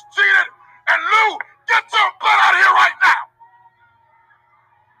 I was cheated. And Lou, get your butt out of here right now.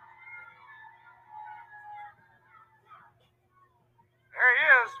 There he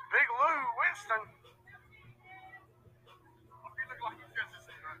is, Big Lou Winston.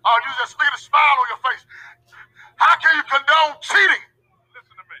 Oh, you just look at the smile on your face. How can you condone cheating?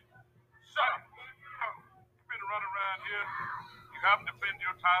 Listen to me. Shut up. You've been running around here. You haven't defended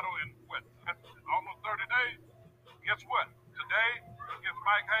your title in, what, almost 30 days? Guess what? Today, against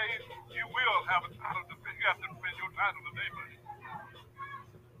Mike Hayes, you will have a title defense. You have to defend your title today, buddy.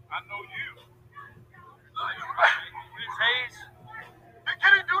 I know you. Miss Hayes.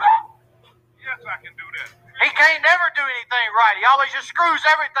 Can he do that? Yes, I can do that. He can't never do anything right. He always just screws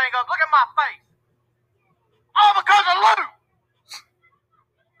everything up. Look at my face. All because of Lou.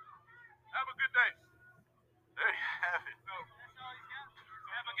 Have a good day. There you have it.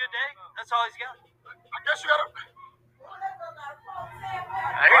 Have a good day. That's all he's got. I guess you gotta.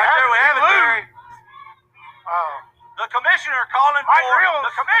 Right there we have it, Barry. The commissioner calling Mike for Reels.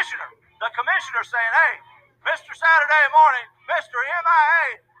 the commissioner saying, "Hey, Mr. Saturday Morning, Mr. MIA,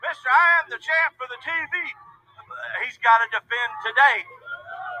 Mr. I am the champ for the TV. He's got to defend today."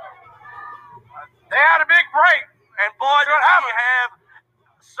 They had a big break. And boy, does he have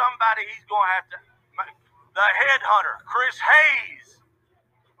somebody he's going to have to. The headhunter, Chris Hayes.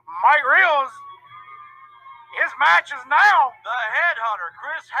 Mike Reels, his match is now. The headhunter,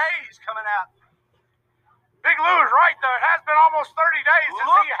 Chris Hayes, coming out. Big Lou is right, though. It has been almost 30 days since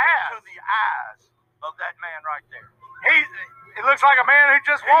Look he has. into the eyes of that man right there. He looks like a man who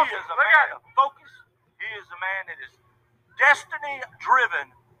just wants He it. is a Look man at him. of focus. He is a man that is destiny driven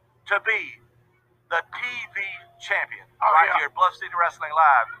to be the TV champion here at Bluff City Wrestling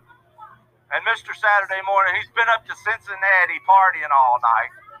Live. And Mr. Saturday Morning, he's been up to Cincinnati partying all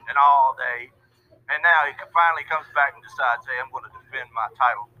night and all day. And now he finally comes back and decides, hey, I'm going to defend my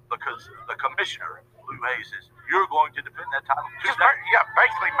title because the commissioner, Lou Hayes, says, you're going to defend that title today.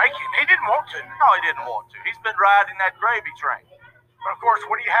 Basically making it. He didn't want to. No, he didn't want to. He's been riding that gravy train. But, of course,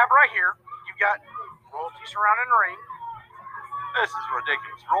 what do you have right here? You've got royalty surrounding the ring. This is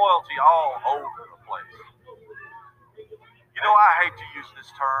ridiculous. Royalty all over the place. You know, I hate to use this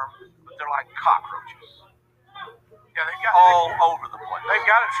term, but they're like cockroaches. Yeah, they got all over the place. They've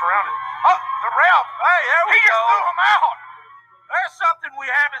got it surrounded. Oh, the ref. Hey, there we He just go. threw him out. There's something we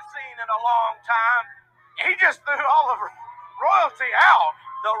haven't seen in a long time. He just threw all of royalty out.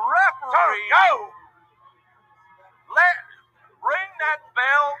 The referee. Go. Ring that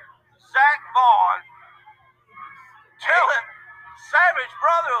bell, Zach Vaughn, telling Savage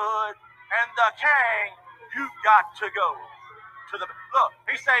Brotherhood and the King, you've got to go to the. Look,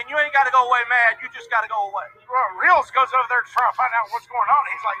 he's saying you ain't got to go away mad. You just got to go away. Well, Reels goes over there to try to find out what's going on.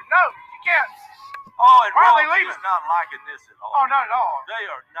 He's like, no, you can't. Oh, and Why are they Royalty leaving? is not liking this at all. Oh, not at all. They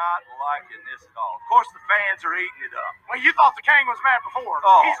are not liking this at all. Of course, the fans are eating it up. Well, you thought the King was mad before.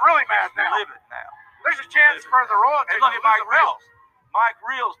 Oh, He's really mad he's now. livid now. There's a chance for the Royalty Hey, look to at lose Mike the belt. Reels. Mike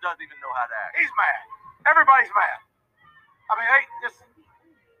Reels doesn't even know how to act. He's mad. Everybody's mad. I mean, hey, just.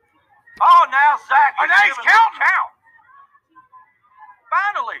 Oh, now Zach is Oh, now he's giving counting. count.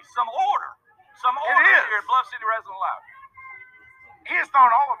 Finally, some order. Some order is. here at Bluff City Wrestling Live. He has thrown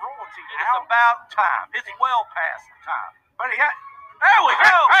all of Royalty It is out. about time. It's well past time. But he had. There we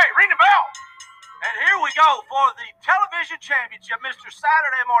go. Hey, ring the bell. And here we go for the television championship. Mr.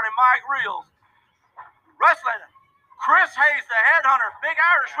 Saturday Morning Mike Reels wrestling Chris Hayes, the headhunter, big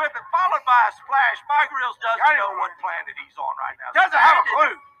Irish whip, and followed by a splash. Mike Reels doesn't know what planet he's on right now. Doesn't have a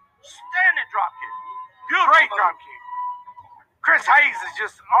clue. Standing drop kick. Beautiful Great move. drop kick. Chris Hayes is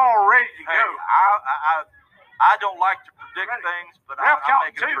just all ready to Hey, go. I don't like to predict things, but I'm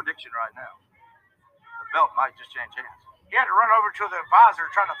making a prediction right now. The belt might just change hands. He had to run over to the advisor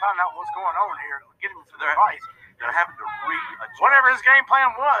trying to find out what's going on here, get him some advice. They're having to readjust. Whatever his game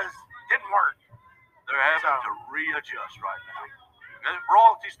plan was, didn't work. They're having to readjust right now.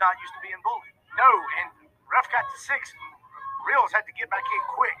 Royalty's not used to being bullied. No, and ref got to 6. Reels had to get back in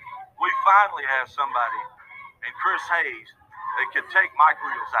quick. We finally have somebody in Chris Hayes that can take Mike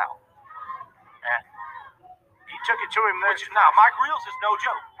Reels out. And he took it to him there. Now, Mike Reels is no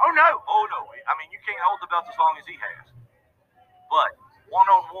joke. Oh, no. Oh, no. I mean, you can't hold the belt as long as he has. But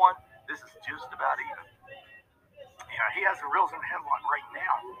one-on-one, this is just about even. Yeah, he has the Reels in the headlock right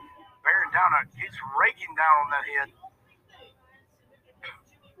now. Bearing down, he's raking down on that head.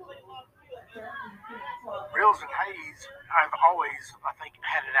 Reels and Hayes have always, I think,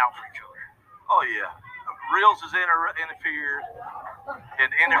 had it out for each other. Oh, yeah. Reels has interfered.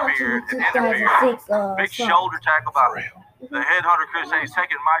 Big shoulder tackle by the headhunter Chris Hayes,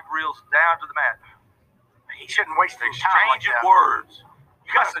 taking Mike Reels down to the mat. He shouldn't waste any time like Exchanging that. words,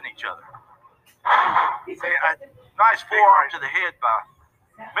 cussing each other. Nice forearm to the head by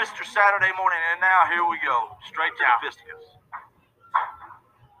Mr. Saturday Morning, and now here we go, straight to the fisticuffs.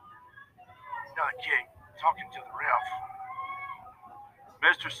 Another kick, talking to the ref.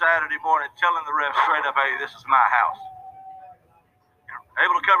 Mr. Saturday Morning telling the ref straight up, hey, this is my house.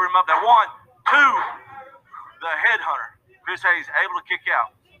 Able to cover him up there. 1, 2. The headhunter, Chris Hayes, able to kick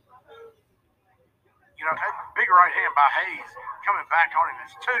out. You know, that big right hand by Hayes coming back on him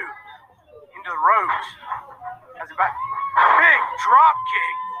is 2 into the ropes. Has it back. Big drop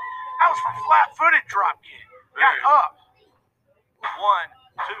kick. That was from flat-footed drop kick. Got up.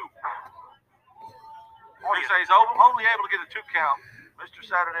 1, 2. Chris Hayes only able to get a 2 count. Mr.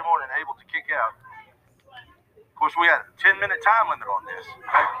 Saturday Morning able to kick out. Of course, we had a 10-minute time limit on this.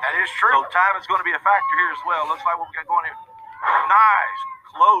 That is true. So time is going to be a factor here as well. Looks like what we got going here. Nice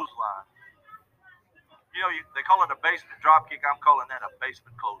clothesline. You know, they call it a basement drop kick. I'm calling that a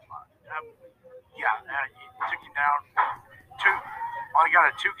basement clothesline. You took him down. 2. Only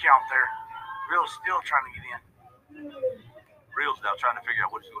got a 2 count there. Reel's still trying to get in. Reel's now trying to figure out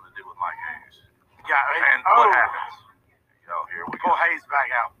what he's going to do with Mike Hayes. Yeah, And what happens? Oh, here we pull go. Hayes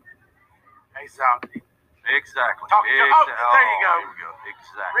back out. Hayes out. Exactly. There you go. Here we go.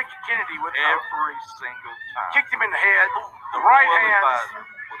 Exactly. Ricky Kennedy with Every single time. kicked him in the head. The right Royal hand. Advisor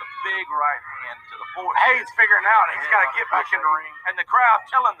with a big right hand to the forehead. Hayes figuring out he's got to get back in the ring. And the crowd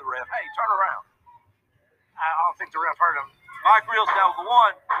telling the ref, hey, turn around. I don't think the ref heard him. Mike Reels now with the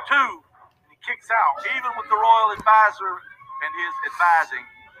 1, 2. And he kicks out. Even with the Royal Advisor and his advising,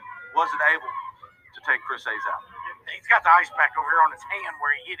 wasn't able to take Chris Hayes out. He's got the ice pack over here on his hand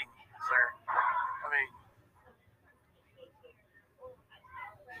where he hit him, sir. I mean,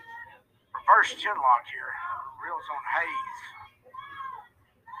 reverse chin lock here. Reels on Hayes.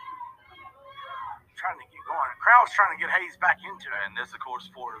 Trying to get going. The crowd's trying to get Hayes back into it. And this, of course,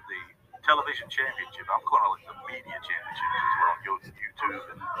 for the television championship. I'm calling it the media championship because we're on YouTube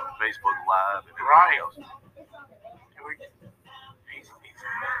and Facebook Live and everything else.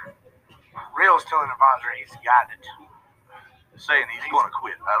 Reel's telling the advisor he's got it. Saying he's going to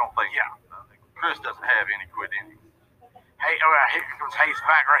quit. I don't think. Yeah. I think Chris doesn't have any quit in him. Hey, here comes Hayes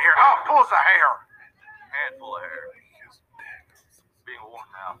back right here. Oh, pulls the hair. Handful of hair. Being worn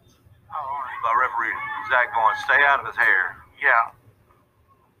now. Oh, By referee Zach going, stay out of his hair. yeah.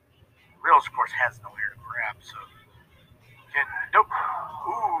 Reels, of course, has no hair to grab, so. Nope.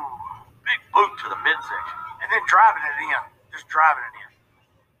 Ooh. Big boot to the midsection. And then driving it in. Just driving it in.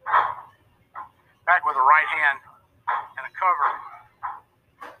 Back with a right hand and a cover.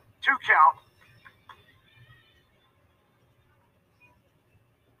 2 count.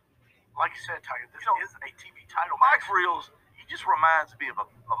 Like you said, Tiger, this is a TV title. Mike Reels, he just reminds me of a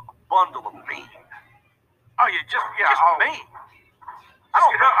bundle of mean. Oh, yeah, just mean. I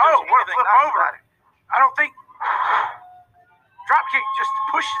don't know. Oh, what a flip nice over. about it. I don't think dropkick just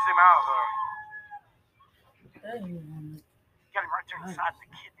pushes him out of the. Got him right there inside the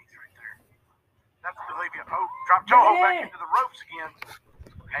kidneys right there. That's believe you. Oh, drop toe hold back into the ropes again.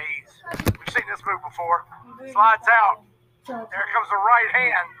 Hayes. We've seen this move before. Slides out. There comes the right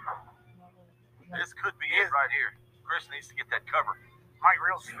hand. This could be it right here. Chris needs to get that cover. Mike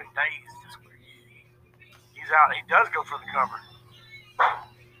Reels has been dazed. He's out. He does go for the cover.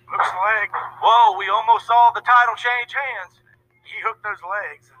 Hooks the leg. Whoa, we almost saw the title change hands. He hooked those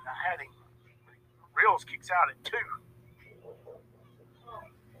legs and had him. Reels kicks out at 2.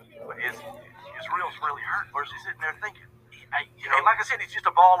 But is Reels really hurt? Or is he sitting there thinking? You know, Like I said, he's just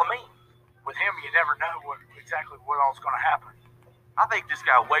a ball of meat. with him, you never know exactly what all's going to happen. I think this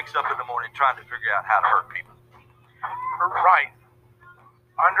guy wakes up in the morning trying to figure out how to hurt people. Right.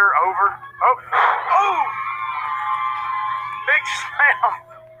 Under, over. Oh! Big slam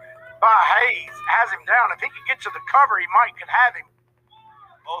by Hayes. Has him down. If he can get to the cover, he could have him.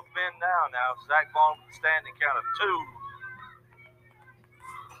 Both men down now. Zach Vaughn with the standing count of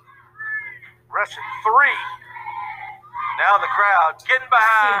 2. Rest at 3. Now the crowd getting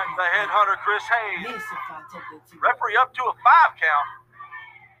behind the headhunter Chris Hayes. Referee up to a 5 count.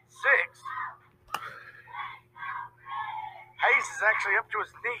 6. Hayes is actually up to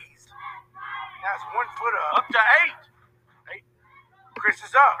his knees. Has 1 foot up. Up to 8. Chris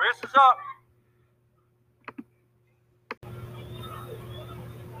is up. Chris is up.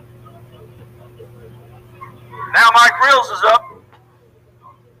 Now Mike Reels is up.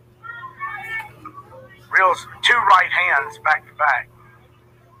 Reels 2 right hands back to back.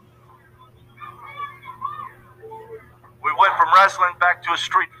 We went from wrestling back to a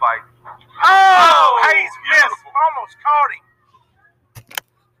street fight. Oh, Hayes missed. Beautiful. Almost caught him.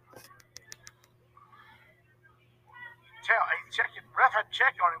 Ref had to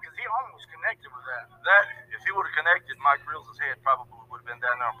check on him because he almost connected with that. If he would have connected, Mike Reels' head probably would have been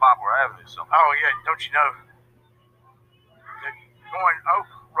down there on Poplar Avenue somewhere. Oh, yeah, don't you know? Going,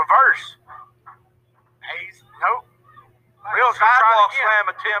 reverse. Hayes, nope. Reels gonna try Sidewalk again.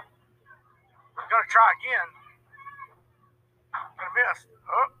 slam attempt. Gonna try again. Gonna miss.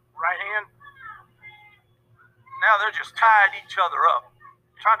 Oh, right hand. Now they're just tied each other up,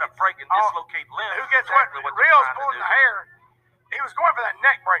 trying to break and dislocate limbs. Who gets what? Exactly Reels they're trying to pulling do. the hair. He was going for that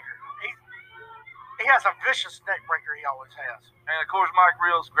neck breaker. He has a vicious neck breaker he always has. And of course, Mike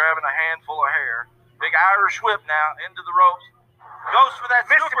Reels grabbing a handful of hair. Big Irish whip now into the ropes. Goes for that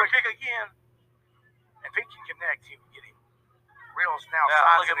Missed super him. kick again. If he can connect, he can get him. Reels now Now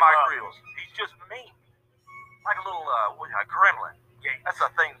look sizing at him Mike up. Reels. He's just mean. Like a little gremlin. Yeah. That's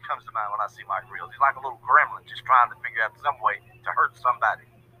the thing that comes to mind when I see Mike Reels. He's like a little gremlin just trying to figure out some way to hurt somebody.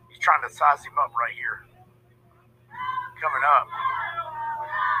 He's trying to size him up right here. Coming up.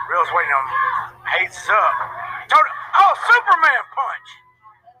 Reels waiting on him. Hayes is up. Superman punch.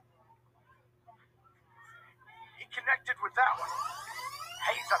 He connected with that one.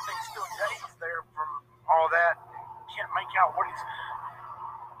 Hayes, I think, still dazed there from all that. Can't make out what he's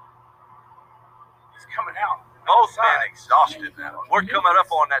coming out. Both men exhausted now. We're coming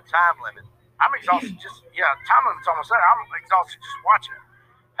up on that time limit. I'm exhausted time limit's almost there. I'm exhausted just watching it.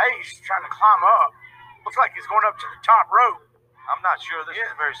 Hayes trying to climb up. Looks like he's going up to the top rope. I'm not sure this is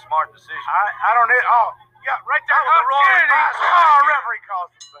a very smart decision. I don't know. Oh, yeah, right there. That was the wrong advice. Referee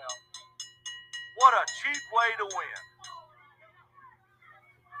calls the bell. What a cheap way to win.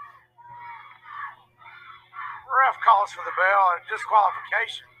 Ref calls for the bell and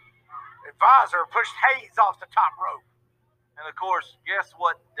disqualification. Advisor pushed Hayes off the top rope. And of course, guess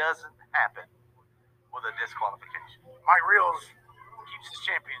what doesn't happen with a disqualification? Mike Reels keeps his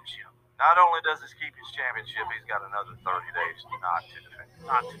championship. Not only does he keep his championship, he's got another 30 days not to defend.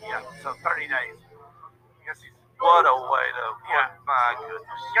 So 30 days. What a way to, my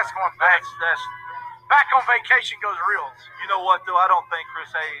goodness. Guess going back. That's Back on vacation goes Reels. You know what, though? I don't think Chris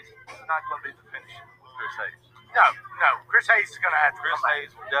Hayes is not going to be the finish with Chris Hayes. No. Chris Hayes is going to have to Chris come back.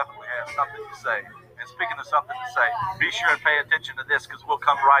 Hayes will definitely have something to say. And speaking of something to say, be sure and pay attention to this because we'll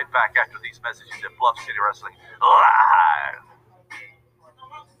come right back after these messages at Bluff City Wrestling Live.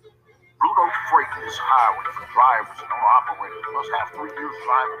 Blue Note Freight is hiring for drivers and owner-operators who must have 3 years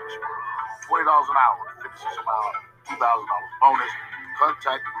driving experience. $20 an hour, 56 a mile, $2,000 bonus.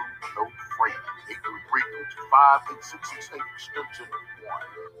 Contact Blue Note Freight, 833-225-8668, extension 1.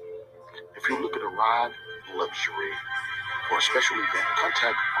 If you're looking to ride luxury for a special event,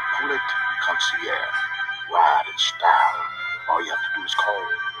 contact Bullet Concierge. Ride in style. All you have to do is call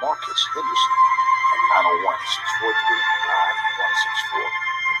Marcus Henderson at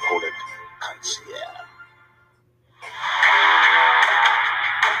 901-643-9164. Poland Concierge.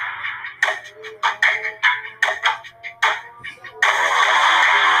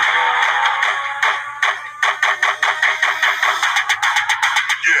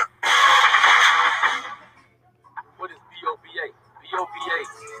 What is BOBA? BOBA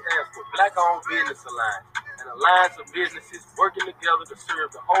stands for Black Owned Business Alliance, an alliance of businesses working together to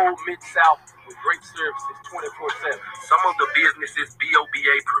serve the whole Mid-South with great services 24/7. Some of the businesses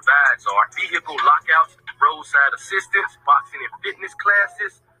BOBA provides are vehicle lockouts, roadside assistance, boxing and fitness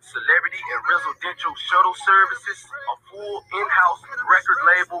classes, celebrity and residential shuttle services, a full in-house record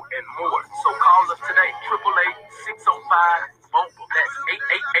label, and more. So call us today, 888-605-BOBA. That's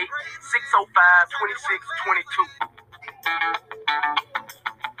 888-605-2622.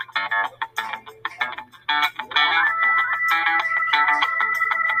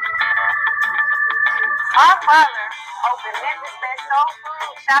 Our parlor opened Memphis' best soul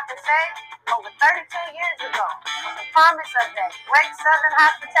food shop and save over 32 years ago with the promise of that great southern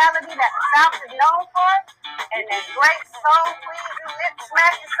hospitality that the South is known for and that great soul-pleasing,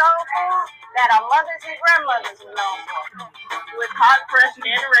 lip-smacking soul food that our mothers and grandmothers were known for. With hot, fresh, and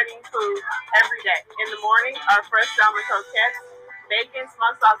ready food every day. In the morning, our fresh salmon croquettes, bacon,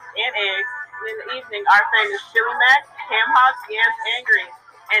 smoked sausage, and eggs. And in the evening, our famous chili mac, ham hocks, yams, and greens.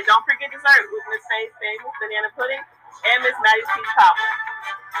 And don't forget dessert with Miss Faye's famous banana pudding and Miss Maddie's peach cobbler.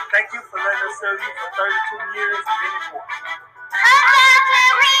 Thank you for letting us serve you for 32 years and many more. Come down to the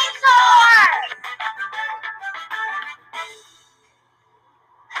resort!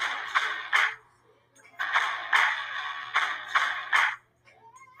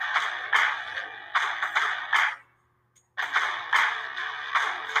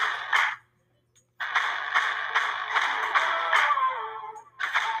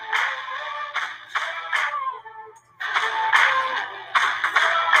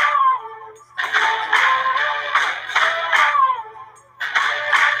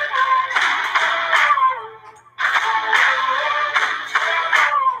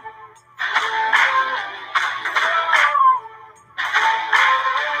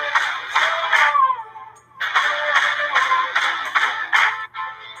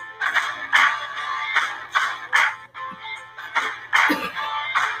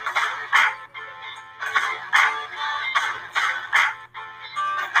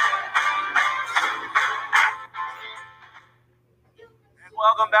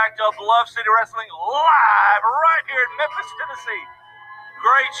 Welcome back to Bluff City Wrestling live right here in Memphis, Tennessee.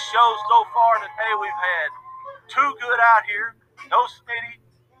 Great show so far today. We've had Too Good out here. No Smitty.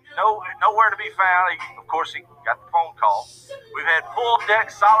 Nowhere to be found. Of course, he got the phone call. We've had Full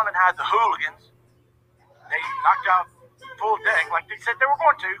Deck. Solomon had the Hooligans. They knocked out Full Deck like they said they were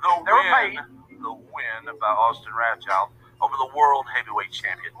going to. They were paid. The win by Austin Rathchild over the World Heavyweight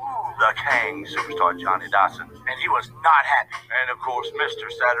Champion, the King, Superstar Johnny Dawson. And he was not happy. And, of course, Mr.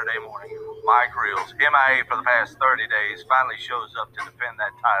 Saturday Morning, Mike Reels, MIA for the past 30 days, finally shows up to defend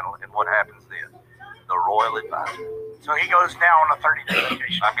that title. And what happens then? The Royal Advisor. So he goes now on a 30-day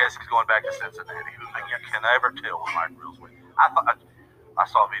vacation. I guess he's going back to Cincinnati. Who can never tell what Mike Reels went. I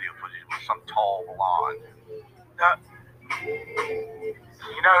saw video footage with some tall blonde.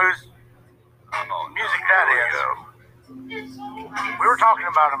 You know whose music that is? We were talking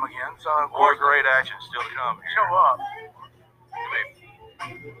about him again, so more great action still to come. Show up.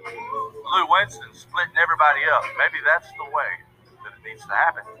 Lou Winston splitting everybody up. Maybe that's the way that it needs to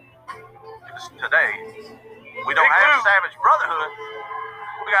happen. Because today, we don't have Savage Brotherhood.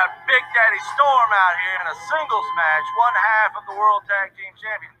 We got Big Daddy Storm out here in a singles match, one half of the World Tag Team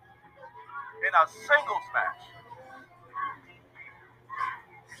Champion. In a singles match.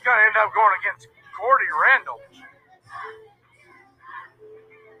 He's going to end up going against Gordy Randall.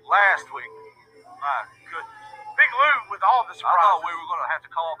 Last week, my goodness. Big Lou with all the surprises. I thought we were going to have to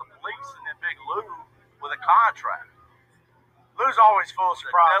call the police and then Big Lou with a contract. Lou's always full of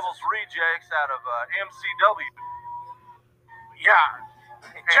The surprises. Devil's Rejects out of MCW. Yeah.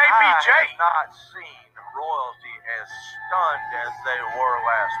 And JBJ. I have not seen Royalty as stunned as they were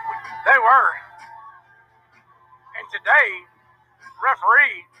last week. They were. And today,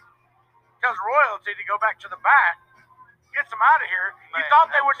 referee tells Royalty to go back to the back, gets them out of here. You thought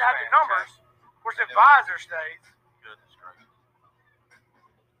they wouldn't have the numbers. Of course, the advisor stays. Goodness gracious.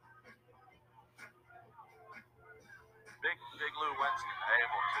 Big Lou Winston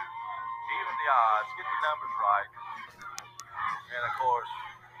able to even the odds, get the numbers right. And of course,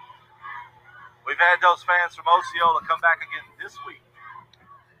 we've had those fans from Osceola come back again this week,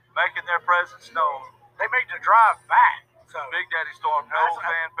 making their presence known. They made the drive back. So Big Daddy Storm, no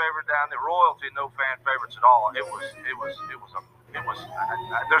fan favorite down there. Royalty, no fan favorites at all. It was a It was,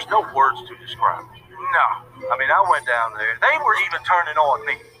 there's no words to describe it. No. I mean, I went down there. They were even turning on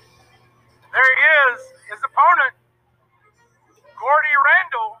me. There he is, his opponent, Gordy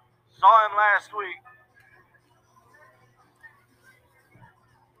Randall. Saw him last week.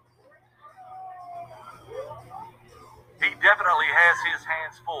 He definitely has his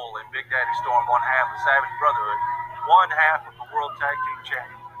hands full in Big Daddy Storm, one half of Savage Brotherhood, one half of the World Tag Team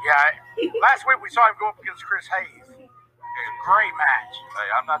Champion. Yeah, last week we saw him go up against Chris Hayes. It was a great match. Hey,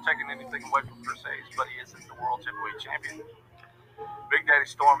 I'm not taking anything away from Chris Hayes, but he isn't the World Heavyweight Champion. Big Daddy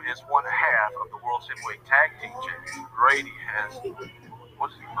Storm is one half of the World Heavyweight Tag Team Champion. Grady has,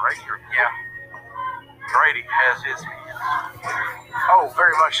 what's he, Grady or? Yeah. Grady has his hands. Oh,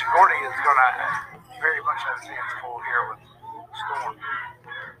 very much. Gordy is going to very much have his hands full here with Storm.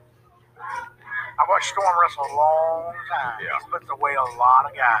 I watched Storm wrestle a long time. Yeah. He's put away a lot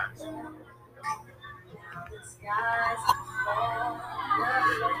of guys.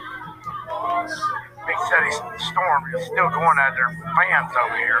 Big Teddy Storm is still going at their fans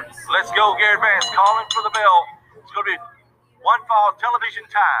over here. Let's go, Garrett Vance calling for the bell. It's going to be one fall television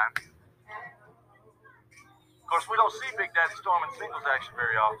time. Of course, we don't see Big Daddy Storm in singles action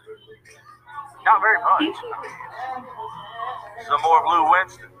very often. Not very much. Some more Blue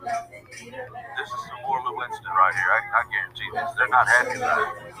Winston. This is some more Blue Winston right here. I guarantee this. They're not happy about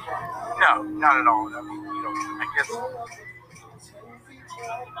it. No, not at all. I mean, you know, I guess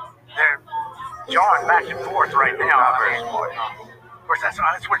they're jawing back and forth right now. Not very smart. Of course, that's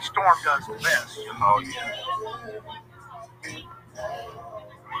what Storm does the best. Oh, yeah.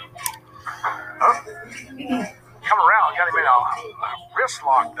 Oh. Come around, got him in a wrist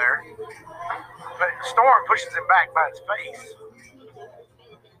lock there. But Storm pushes him back by his face.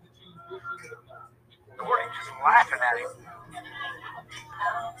 Gordy just laughing at him.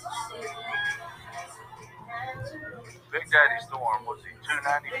 Big Daddy Storm, was he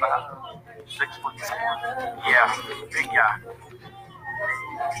 295? 6'4"? Yeah, big guy.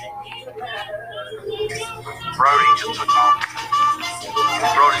 Brody just took off.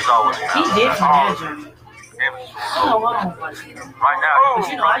 Brody's always He out. did imagine. Oh, right now,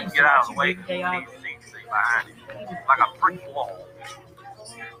 he's trying to get out of the way because he needs seats behind him. Like a brick wall.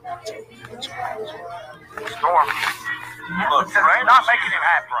 Storm. Look, Brandon's Not making him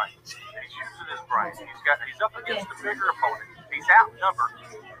happy. right. He's using his brain. He's up against a bigger opponent. He's outnumbered.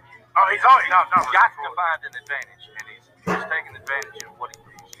 Oh, he's always outnumbered. He's got to find an advantage, and he's taking advantage of what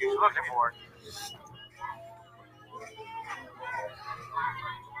he's looking for.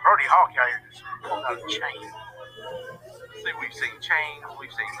 Brody Hawkeye just pulled out a chain. See, we've seen chains,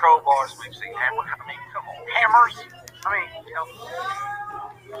 we've seen crowbars, we've seen hammers. I mean, come on. Hammers. I mean, you know,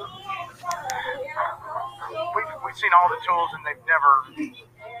 we've seen all the tools, and they've never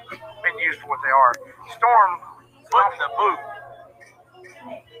been used for what they are. Storm Foot in the boot.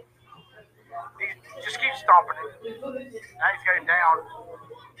 He just keeps stomping him. Now he's got him down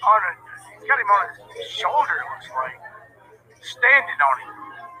he's got him on his shoulder, it looks like. Standing on him.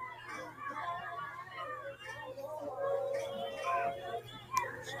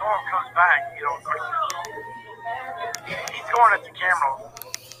 Storm comes back, you know, he's going at the camera.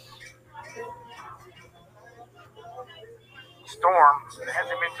 Storm has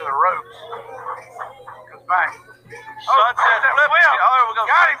him into the ropes. Comes back. Sunset flip. Oh, there we go.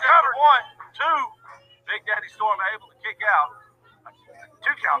 Got him Sunset covered. for 1, 2. Big Daddy Storm able to kick out.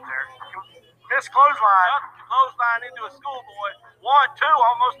 2 count there. Missed clothesline. Clothesline into a schoolboy. 1, 2,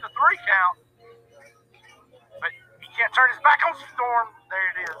 almost a 3 count. But he can't turn his back on Storm. There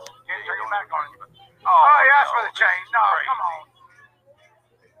it is. Can't turn his back on him. Oh, he asked for the this chain. is No, crazy. come on.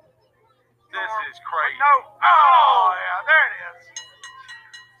 This is crazy. No. Oh, yeah, there it is.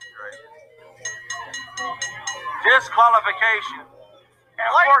 Disqualification. And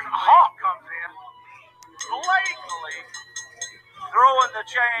of course, Hawk comes in. Blatantly throwing the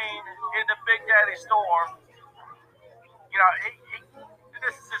chain into Big Daddy Storm. You know,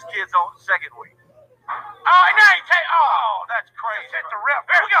 this is this kid's on second week. Oh, and now he That's crazy. hit the rip.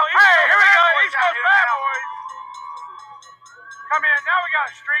 Here we go. Hey, here we go. East Out Coast here Bad now. Boys. Come in. Now we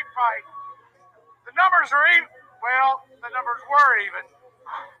got a street fight. The numbers are even. Well, the numbers were even.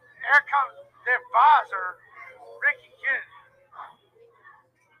 Here comes the advisor, Ricky Kennedy.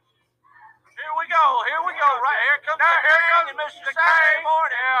 Here we go. Right here comes Mr. Saturday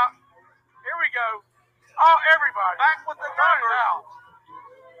Morning. Yeah. Here we go. Oh, everybody. Back with the numbers. Out.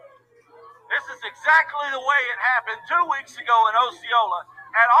 This is exactly the way it happened 2 weeks ago in Osceola.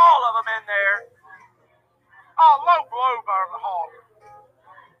 Had all of them in there. Oh, low blow by the Hawk.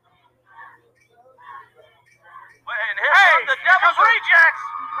 And here come the Devil's Rejects.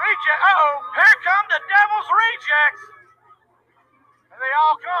 Uh-oh. Here come the Devil's Rejects. they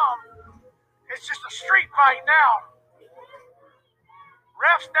all come. It's just a street fight now.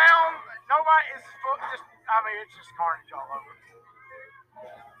 Refs down. Nobody is just. I mean, it's just carnage all over.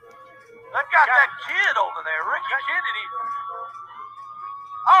 They've got that kid over there, Ricky Kennedy.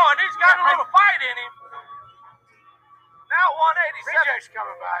 Oh, and he's got a little fight in him. Now 187. Reject's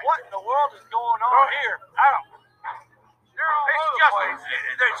coming back. What in the world is going on here? I don't. They're all over the place.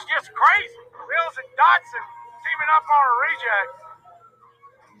 It's just crazy. Wills and Dotson teaming up on a reject.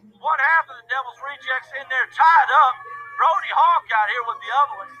 One half of the Devil's Rejects in there tied up. Brody Hawk out here with the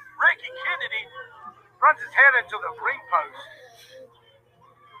other one. Ricky Kennedy runs his head into the ring post.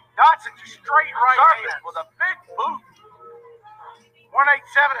 Dotson just straight right Serpent with a big boot. 187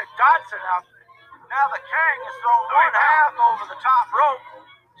 and Dotson out there. Now the Kang is thrown one half over the top rope.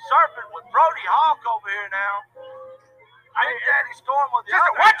 Serpent with Brody Hawk over here now. Big Daddy Storm with the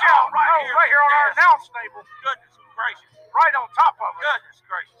other. Watch out! Right here on our announce table. Goodness gracious. Right on top of it. Goodness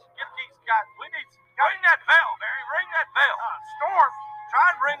gracious. Get these guys. We need to ring that bell, Barry. Ring that bell. Storm. Try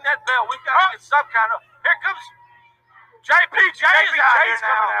and ring that bell. We've got to get some kind of. Here comes JPJ is out here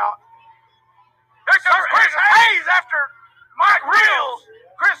now. Coming out. Here comes Chris Hayes after Mike Reels.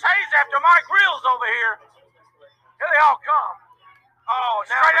 Chris Hayes after Mike Reels over here. Here they all come. Oh,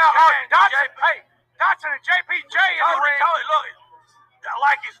 now straight out. Dotson. Hey, Dotson and JPJ in the ring. Look,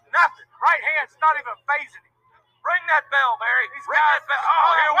 like it's nothing. Right hand's not even phasing him. Ring that bell, Barry. Ring that bell.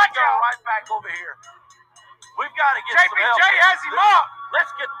 Oh, here we go. Right back over here. We've got to get some help. JPJ has him up.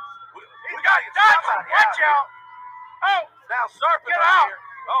 Let's get. We got Dotson. Watch out. Oh, now Serpent get out. Here.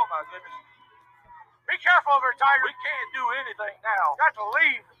 Oh my goodness. Be careful over there, Tiger. We can't do anything now. Got to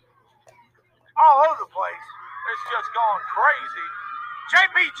leave. All over the place. It's just gone crazy.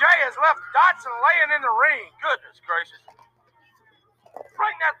 JPJ has left Dotson laying in the ring. Goodness gracious.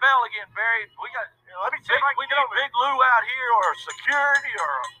 Ring that bell again, Barry. We got. Let me see if I can we need Big Lou out here, or security,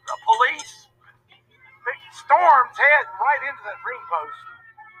 or the police. Storm's head right into that ring post.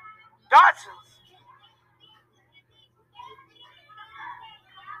 Dotson's.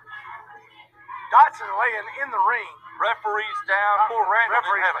 Dotson laying in the ring. Referee's down. Poor Randall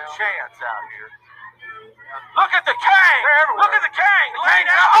didn't have a down. chance out here. Look at the Kang. Look at the Kang. Laid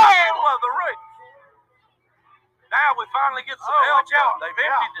out in the middle of the ring. Now we finally get some help. They've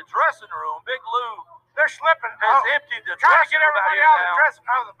emptied the dressing room. Big Lou. They're slipping. Has emptied the trying to dressing get room everybody out out of the dressing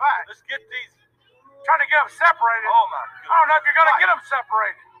out of the back. Let's get these. Trying to get them separated. Oh my goodness. I don't know if you're going to get them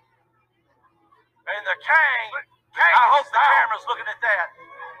separated. And the Kang. I hope the camera's looking at that.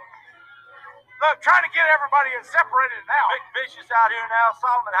 Look, trying to get everybody separated now. Big Vicious out here now.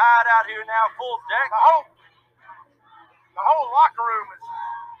 Solomon Hyde out here now. Full deck. The whole locker room is.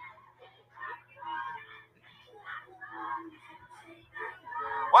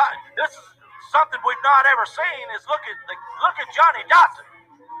 Well, this is something we've not ever seen. Is look at Johnny Dotson.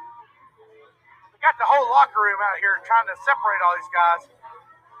 We got the whole locker room out here trying to separate all these guys.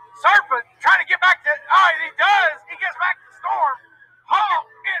 Serpent trying to get back to. Oh, he does. He gets back to Storm.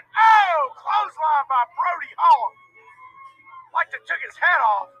 Clothesline by Brody Hawk. Like they took his head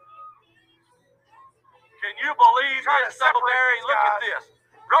off. Can you believe this, Barry? Look at this.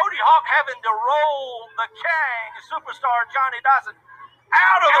 Brody Hawk having to roll the Kang, superstar Johnny Dotson,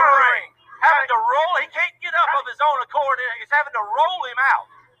 out of the ring. Having to roll. He can't get up of his own accord. He's having to roll him out.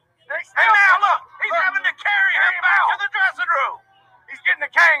 And now look, he's having to carry him back to the dressing room. He's getting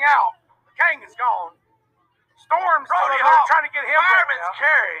the Kang out. The Kang is gone. Storm's Brody Hawk trying to get him fireman's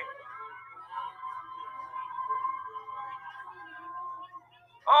carry.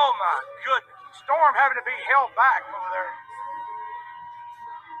 Oh my goodness. Storm having to be held back over there.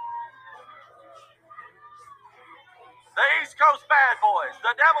 The East Coast Bad Boys,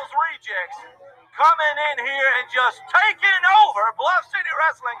 the Devil's Rejects, coming in here and just taking over Bluff City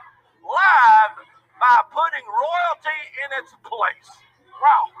Wrestling live by putting royalty in its place.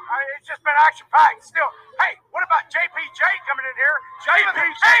 Wow, it's just been action-packed. Still, hey, what about JPJ coming in here?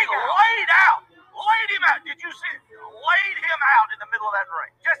 JPJ laid out. Laid him out. Did you see it? Laid him out in the middle of that ring.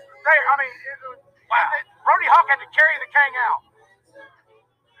 Just there. I mean, wow. Brody Hawk had to carry the Kang out.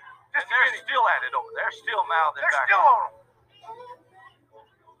 Just they're still at it over there. They're still mouthing back. They're still on him.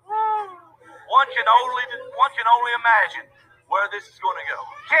 One can only imagine where this is going to go.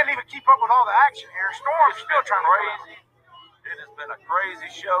 Can't even keep up with all the action here. Storm's still trying to crazy. It has been a crazy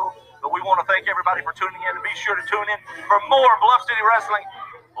show, but we want to thank everybody for tuning in, and be sure to tune in for more Bluff City Wrestling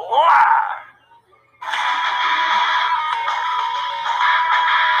live.